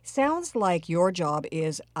 Sounds like your job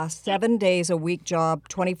is a 7 days a week job,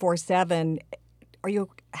 24/7. Are you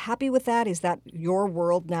happy with that? Is that your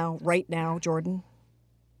world now, right now, Jordan?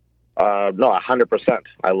 No, 100%.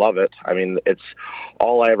 I love it. I mean, it's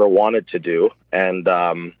all I ever wanted to do. And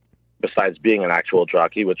besides being an actual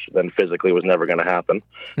jockey, which then physically was never going to happen.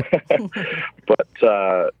 But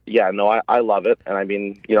I love it. And I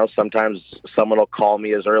mean, sometimes someone will call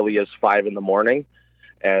me as early as 5 a.m,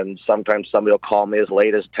 and sometimes somebody will call me as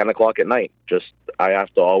late as 10 o'clock at night. I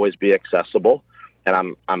have to always be accessible,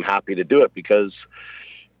 and I'm happy to do it, because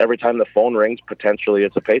every time the phone rings, potentially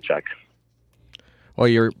it's a paycheck. Well,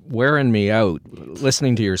 you're wearing me out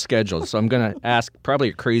listening to your schedule, so I'm going to ask probably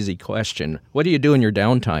a crazy question. What do you do in your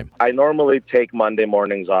downtime? I normally take Monday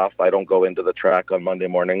mornings off. I don't go into the track on Monday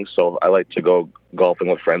mornings, so I like to go golfing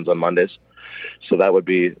with friends on Mondays. So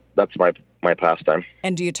that's my pastime.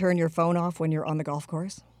 And do you turn your phone off when you're on the golf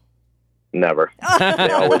course? Never. They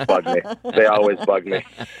always bug me.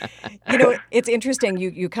 It's interesting.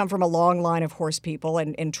 You come from a long line of horse people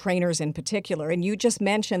and trainers in particular, and you just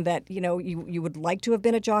mentioned that, you would like to have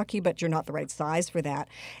been a jockey, but you're not the right size for that.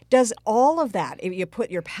 Does all of that, if you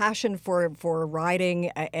put your passion for riding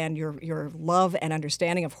and your love and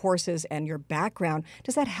understanding of horses and your background,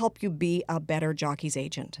 does that help you be a better jockey's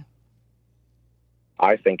agent?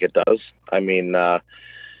 I think it does. I mean, I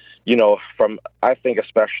think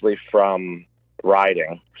especially from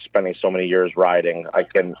riding, spending so many years riding, I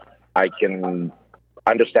can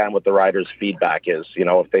understand what the rider's feedback is.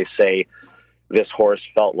 If they say this horse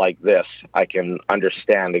felt like this, I can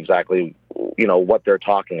understand exactly, what they're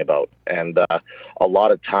talking about. And a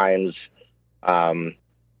lot of times,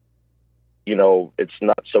 it's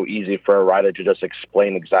not so easy for a rider to just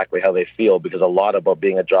explain exactly how they feel, because a lot about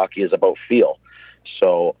being a jockey is about feel.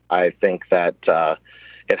 So I think that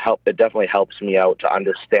it definitely helps me out to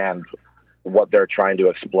understand what they're trying to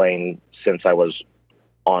explain, since I was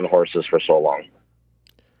on horses for so long.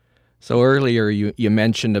 So earlier you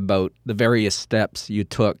mentioned about the various steps you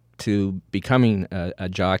took to becoming a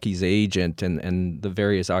jockey's agent and the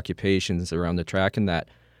various occupations around the track and that.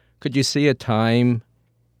 Could you see a time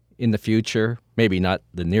in the future, maybe not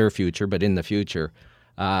the near future, but in the future,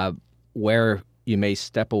 where you may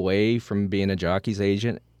step away from being a jockey's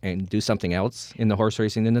agent and do something else in the horse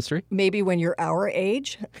racing industry? Maybe when you're our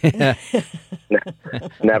age?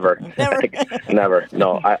 Never. Never.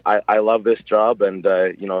 No, I love this job, and,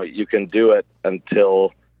 you can do it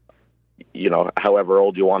until, however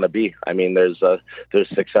old you want to be. I mean, there's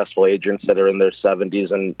successful agents that are in their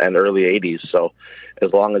 70s and early 80s. So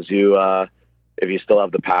as long as if you still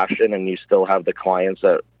have the passion and you still have the clients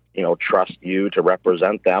that, trust you to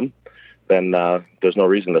represent them, then there's no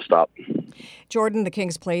reason to stop. Jordan, the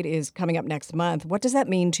King's Plate is coming up next month. What does that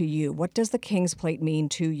mean to you? What does the King's Plate mean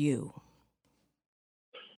to you?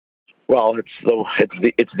 Well, it's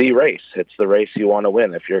the race. It's the race you want to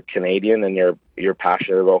win. If you're Canadian and you're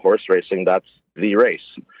passionate about horse racing, that's the race.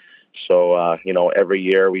 So every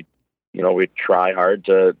year we try hard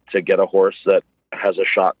to get a horse that has a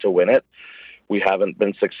shot to win it. We haven't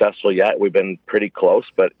been successful yet. We've been pretty close,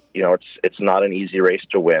 but it's not an easy race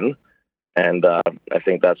to win. And I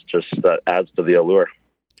think that's just adds to the allure.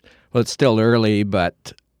 Well, it's still early,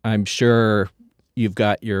 but I'm sure you've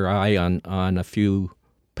got your eye on a few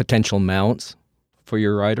potential mounts for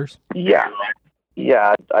your riders. Yeah,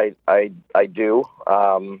 I do.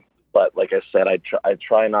 But like I said, I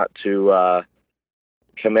try not to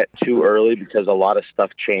commit too early, because a lot of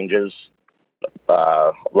stuff changes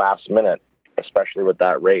last minute, especially with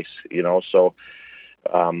that race. So.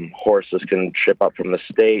 Horses can ship up from the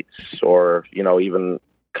States, or, even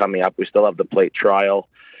coming up, we still have the plate trial.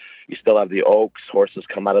 You still have the Oaks. Horses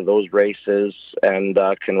come out of those races and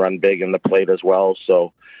can run big in the plate as well.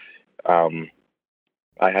 So I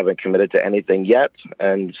haven't committed to anything yet,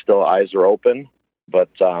 and still eyes are open. But,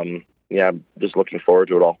 just looking forward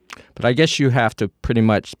to it all. But I guess you have to pretty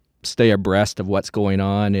much stay abreast of what's going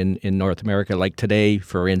on in North America. Like today,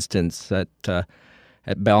 for instance,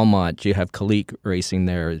 at Belmont, you have Kalik racing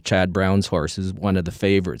there. Chad Brown's horse is one of the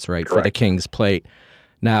favorites, right, Correct. For the King's Plate.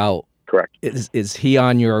 Now, correct. Is he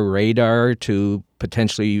on your radar to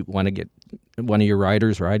potentially want to get one of your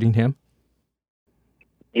riders riding him?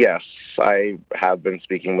 Yes, I have been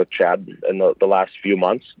speaking with Chad in the last few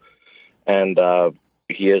months, and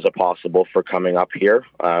he is a possible for coming up here.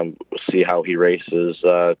 We'll see how he races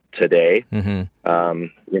today. Mm-hmm.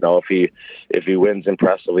 If he wins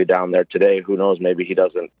impressively down there today, who knows? Maybe he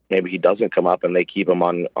doesn't come up, and they keep him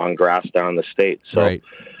on grass down in the state. So right.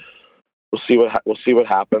 we'll see what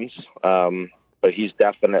happens. But he's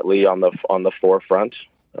definitely on the forefront.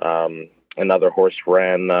 Another horse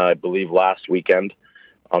ran, I believe, last weekend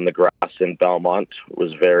on the grass in Belmont. It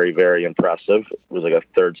was very, very impressive. It was like a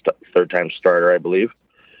third time starter, I believe,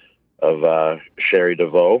 of Sherry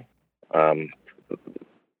DeVoe.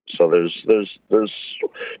 So there's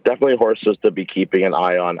definitely horses to be keeping an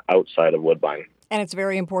eye on outside of Woodbine. And it's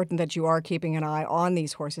very important that you are keeping an eye on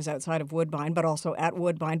these horses outside of Woodbine, but also at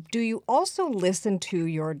Woodbine. Do you also listen to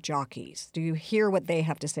your jockeys? Do you hear what they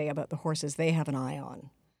have to say about the horses they have an eye on?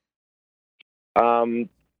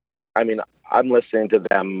 I mean, I'm listening to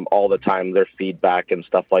them all the time, their feedback and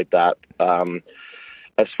stuff like that.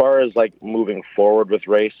 As far as like moving forward with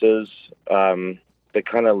races, they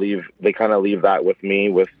kind of leave that with me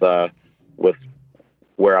with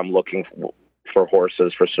where I'm looking for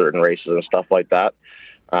horses for certain races and stuff like that.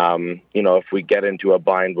 If we get into a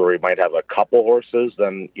bind where we might have a couple horses,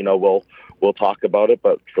 then we'll talk about it.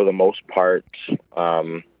 But for the most part,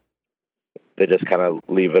 they just kind of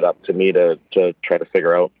leave it up to me to try to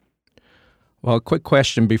figure out. Well, a quick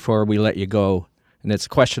question before we let you go, and it's a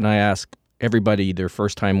question I ask everybody their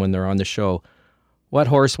first time when they're on the show. What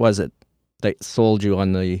horse was it that sold you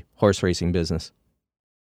on the horse racing business?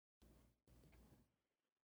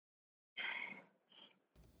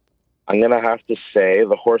 I'm going to have to say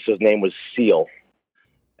the horse's name was Seal,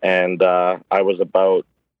 and I was about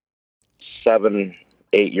 7-8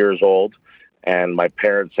 years old, and my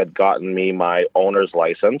parents had gotten me my owner's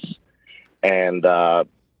license, and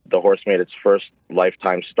the horse made its first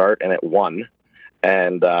lifetime start, and it won,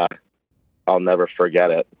 and I'll never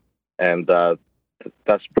forget it. And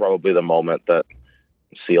that's probably the moment that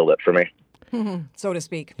sealed it for me. So to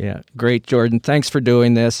speak. Yeah, great, Jordan. Thanks for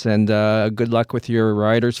doing this, and good luck with your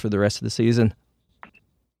riders for the rest of the season.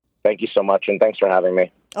 Thank you so much, and thanks for having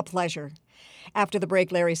me. A pleasure. After the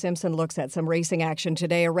break, Larry Simpson looks at some racing action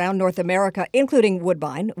today around North America, including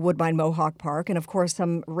Woodbine Mohawk Park, and of course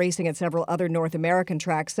some racing at several other North American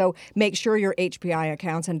tracks. So make sure your HPI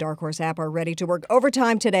accounts and Dark Horse app are ready to work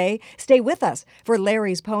overtime today. Stay with us for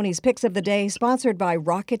Larry's Ponies Picks of the Day, sponsored by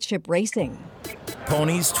Rocket Ship Racing.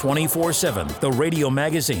 Ponies 24/7, the radio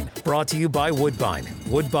magazine, brought to you by Woodbine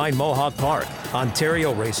Mohawk Park,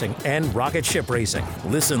 Ontario Racing, and Rocket Ship Racing.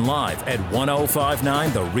 Listen live at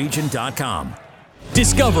 1059theregion.com.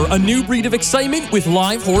 Discover a new breed of excitement with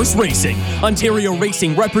live horse racing. Ontario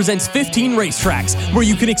Racing represents 15 racetracks where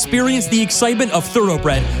you can experience the excitement of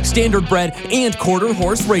thoroughbred, standardbred, and quarter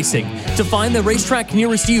horse racing. To find the racetrack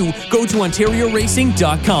nearest you, go to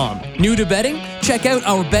OntarioRacing.com. New to betting? Check out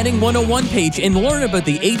our Betting 101 page and learn about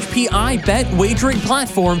the HPI Bet wagering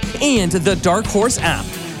platform and the Dark Horse app.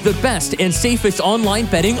 The best and safest online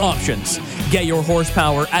betting options. Get your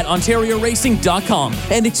horsepower at OntarioRacing.com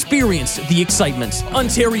and experience the excitement.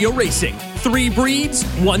 Ontario Racing. 3 breeds,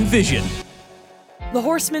 1 vision. The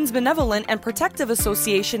Horsemen's Benevolent and Protective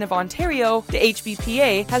Association of Ontario, the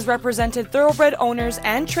HBPA, has represented thoroughbred owners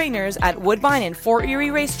and trainers at Woodbine and Fort Erie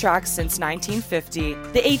racetracks since 1950.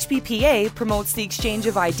 The HBPA promotes the exchange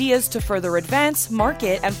of ideas to further advance,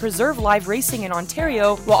 market, and preserve live racing in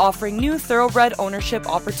Ontario while offering new thoroughbred ownership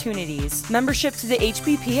opportunities. Membership to the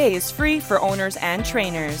HBPA is free for owners and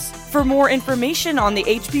trainers. For more information on the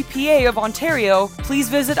HBPA of Ontario, please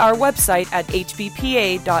visit our website at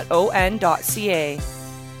hbpa.on.ca.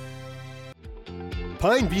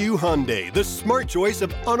 Pineview Hyundai, the smart choice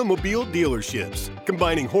of automobile dealerships,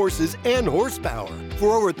 combining horses and horsepower.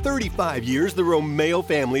 For over 35 years, the Romeo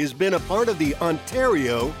family has been a part of the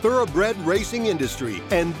Ontario thoroughbred racing industry,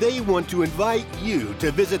 and they want to invite you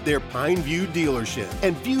to visit their Pineview dealership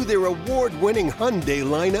and view their award-winning Hyundai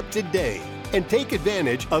lineup today and take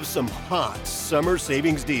advantage of some hot summer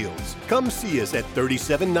savings deals. Come see us at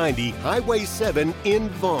 3790 Highway 7 in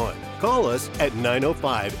Vaughan. Call us at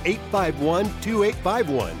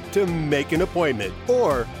 905-851-2851 to make an appointment,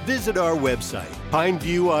 or visit our website,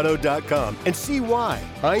 pineviewauto.com, and see why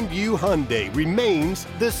Pineview Hyundai remains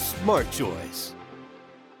the smart choice.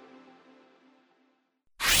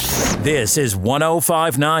 This is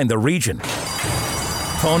 1059 The Region.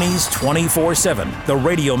 Ponies 24/7, the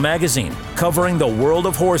radio magazine covering the world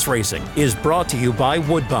of horse racing, is brought to you by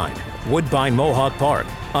Woodbine Woodbine Mohawk Park,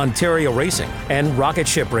 Ontario Racing, and Rocket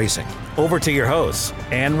Ship Racing. Over to your hosts,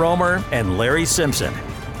 Ann Romer and Larry Simpson.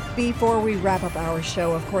 Before we wrap up our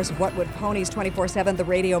show, of course, what would Ponies 24/7, the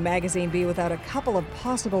radio magazine, be without a couple of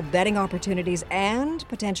possible betting opportunities and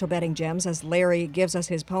potential betting gems as Larry gives us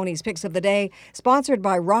his Ponies picks of the day, sponsored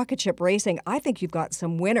by Rocket Ship Racing. I think you've got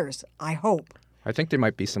some winners, I hope. I think there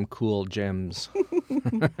might be some cool gems.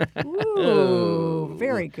 Ooh,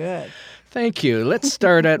 very good. Thank you. Let's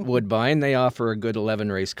start at Woodbine. They offer a good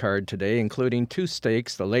 11 race card today, including 2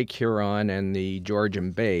 stakes, the Lake Huron and the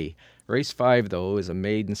Georgian Bay. Race 5, though, is a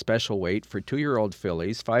maiden special weight for 2-year-old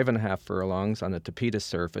fillies, 5.5 furlongs on the Tapeta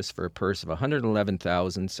surface for a purse of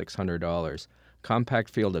 $111,600. Compact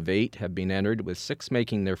field of 8 have been entered, with 6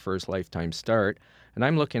 making their first lifetime start, and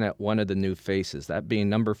I'm looking at one of the new faces, that being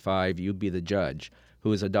number 5, You Be the Judge,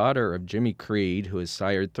 who is a daughter of Jimmy Creed, who has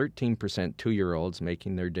sired 13% 2-year-olds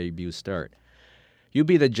making their debut start. You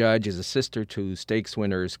Be the Judge is a sister to stakes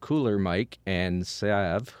winners Cooler Mike and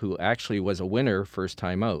Sav, who actually was a winner first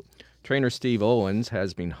time out. Trainer Steve Owens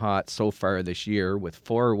has been hot so far this year with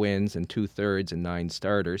 4 wins and 2/3 in 9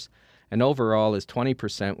 starters, and overall is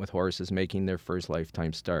 20% with horses making their first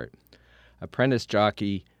lifetime start. Apprentice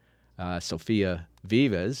jockey Sophia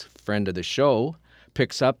Vivas, friend of the show,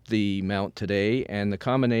 picks up the mount today, and the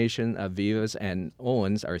combination of Vivas and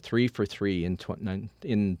Owens are 3 for 3 in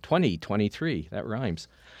 2023. That rhymes.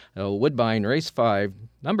 Woodbine, race 5,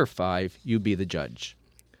 number 5, You Be the Judge.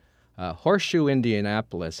 Horseshoe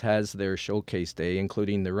Indianapolis has their showcase day,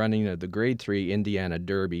 including the running of the Grade 3 Indiana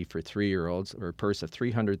Derby for 3-year-olds, or a purse of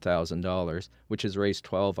 $300,000, which is race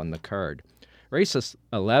 12 on the card. Race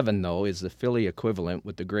 11, though, is the filly equivalent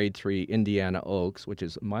with the Grade 3 Indiana Oaks, which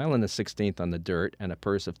is 1 1/16 on the dirt and a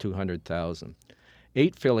purse of $200,000.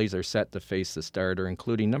 8 fillies are set to face the starter,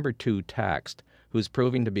 including number 2, Taxed, who is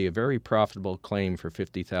proving to be a very profitable claim for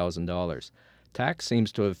 $50,000. Tax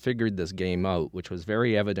seems to have figured this game out, which was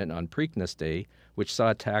very evident on Preakness Day, which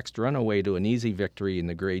saw Tax run away to an easy victory in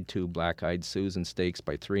the Grade 2 Black-Eyed Susan Stakes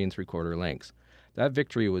by 3 3/4 lengths. That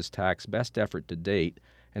victory was Tax's best effort to date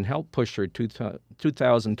and helped push her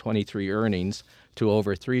 2023 earnings to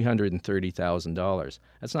over $330,000.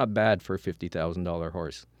 That's not bad for a $50,000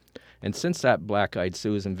 horse. And since that Black-Eyed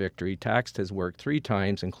Susan victory, Taxed has worked 3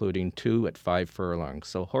 times, including 2 at 5 furlongs.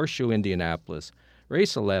 So Horseshoe Indianapolis,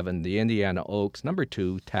 race 11, the Indiana Oaks, number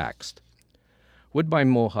 2, Taxed. Woodbine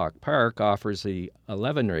Mohawk Park offers the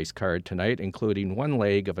 11-race card tonight, including 1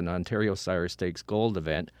 leg of an Ontario Sire Stakes Gold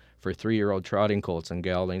event for 3-year-old trotting colts and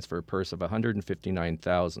geldings for a purse of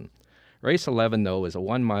 $159,000. Race 11, though, is a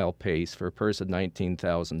 1-mile pace for a purse of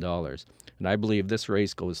 $19,000, and I believe this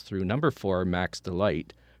race goes through number 4, Max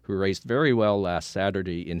Delight, who raced very well last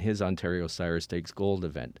Saturday in his Ontario Sire Stakes Gold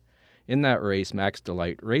event. In that race, Max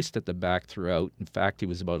Delight raced at the back throughout. In fact, he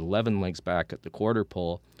was about 11 lengths back at the quarter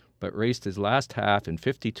pole, but raced his last half in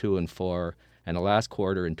 52-4 and a last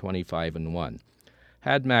quarter in 25-1.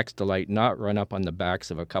 Had Max Delight not run up on the backs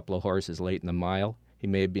of a couple of horses late in the mile, he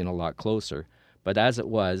may have been a lot closer, but as it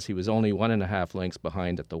was, he was only 1.5 lengths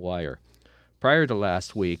behind at the wire. Prior to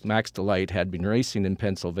last week, Max Delight had been racing in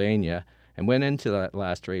Pennsylvania and went into that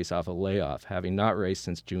last race off a layoff, having not raced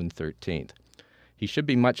since June 13th. He should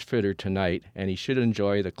be much fitter tonight, and he should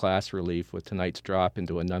enjoy the class relief with tonight's drop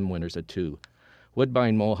into a none winners at 2.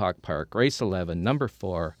 Woodbine Mohawk Park, race 11, number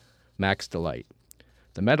 4, Max Delight.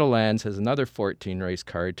 The Meadowlands has another 14-race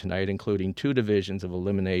card tonight, including 2 divisions of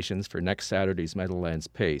eliminations for next Saturday's Meadowlands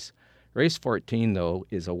Pace. Race 14, though,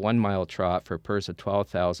 is a 1-mile trot for a purse of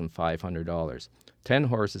 $12,500. 10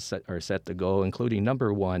 horses are set to go, including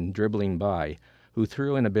number 1, Dribbling By, who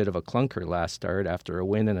threw in a bit of a clunker last start after a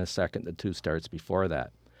win and a second the 2 starts before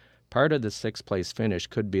that. Part of the 6th-place finish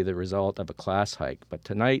could be the result of a class hike, but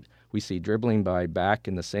tonight we see Dribbling By back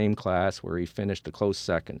in the same class where he finished a close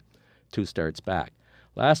second, 2 starts back.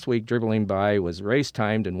 Last week, Dribbling By was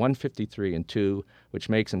race-timed in 153-2, which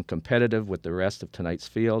makes him competitive with the rest of tonight's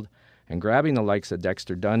field, and grabbing the likes of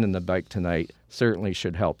Dexter Dunn in the bike tonight certainly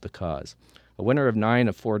should help the cause. A winner of 9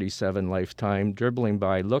 of 47 lifetime, Dribbling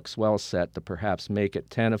By looks well set to perhaps make it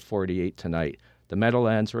 10 of 48 tonight. The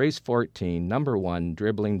Meadowlands, race 14, number 1,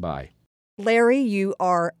 Dribbling By. Larry, you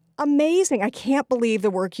are amazing. I can't believe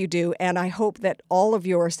the work you do, and I hope that all of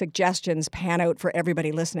your suggestions pan out for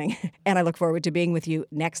everybody listening. And I look forward to being with you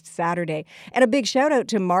next Saturday. And a big shout out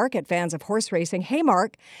to Mark at Fans of Horse Racing. Hey,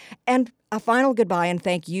 Mark. And A final goodbye and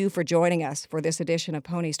thank you for joining us for this edition of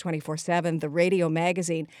Ponies 24/7, the radio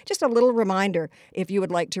magazine. Just a little reminder, if you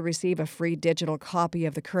would like to receive a free digital copy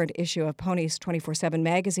of the current issue of Ponies 24/7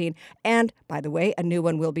 magazine, and, by the way, a new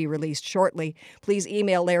one will be released shortly, please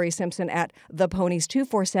email Larry Simpson at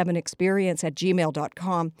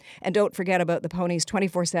theponies247experience@gmail.com. And don't forget about the Ponies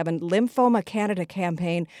 24/7 Lymphoma Canada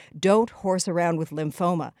campaign, Don't Horse Around with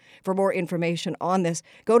Lymphoma. For more information on this,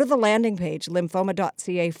 go to the landing page,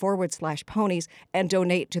 lymphoma.ca/ponies, and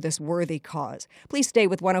donate to this worthy cause. Please stay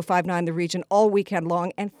with 105.9 The Region all weekend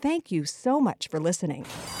long, and thank you so much for listening.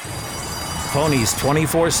 Ponies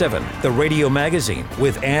 24/7, the radio magazine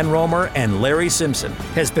with Ann Romer and Larry Simpson,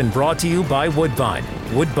 has been brought to you by Woodbine,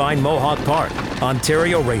 Woodbine Mohawk Park,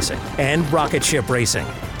 Ontario Racing, and Rocket Ship Racing.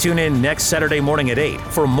 Tune in next Saturday morning at 8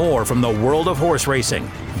 for more from the world of horse racing.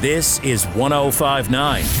 This is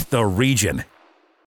 105.9 The Region.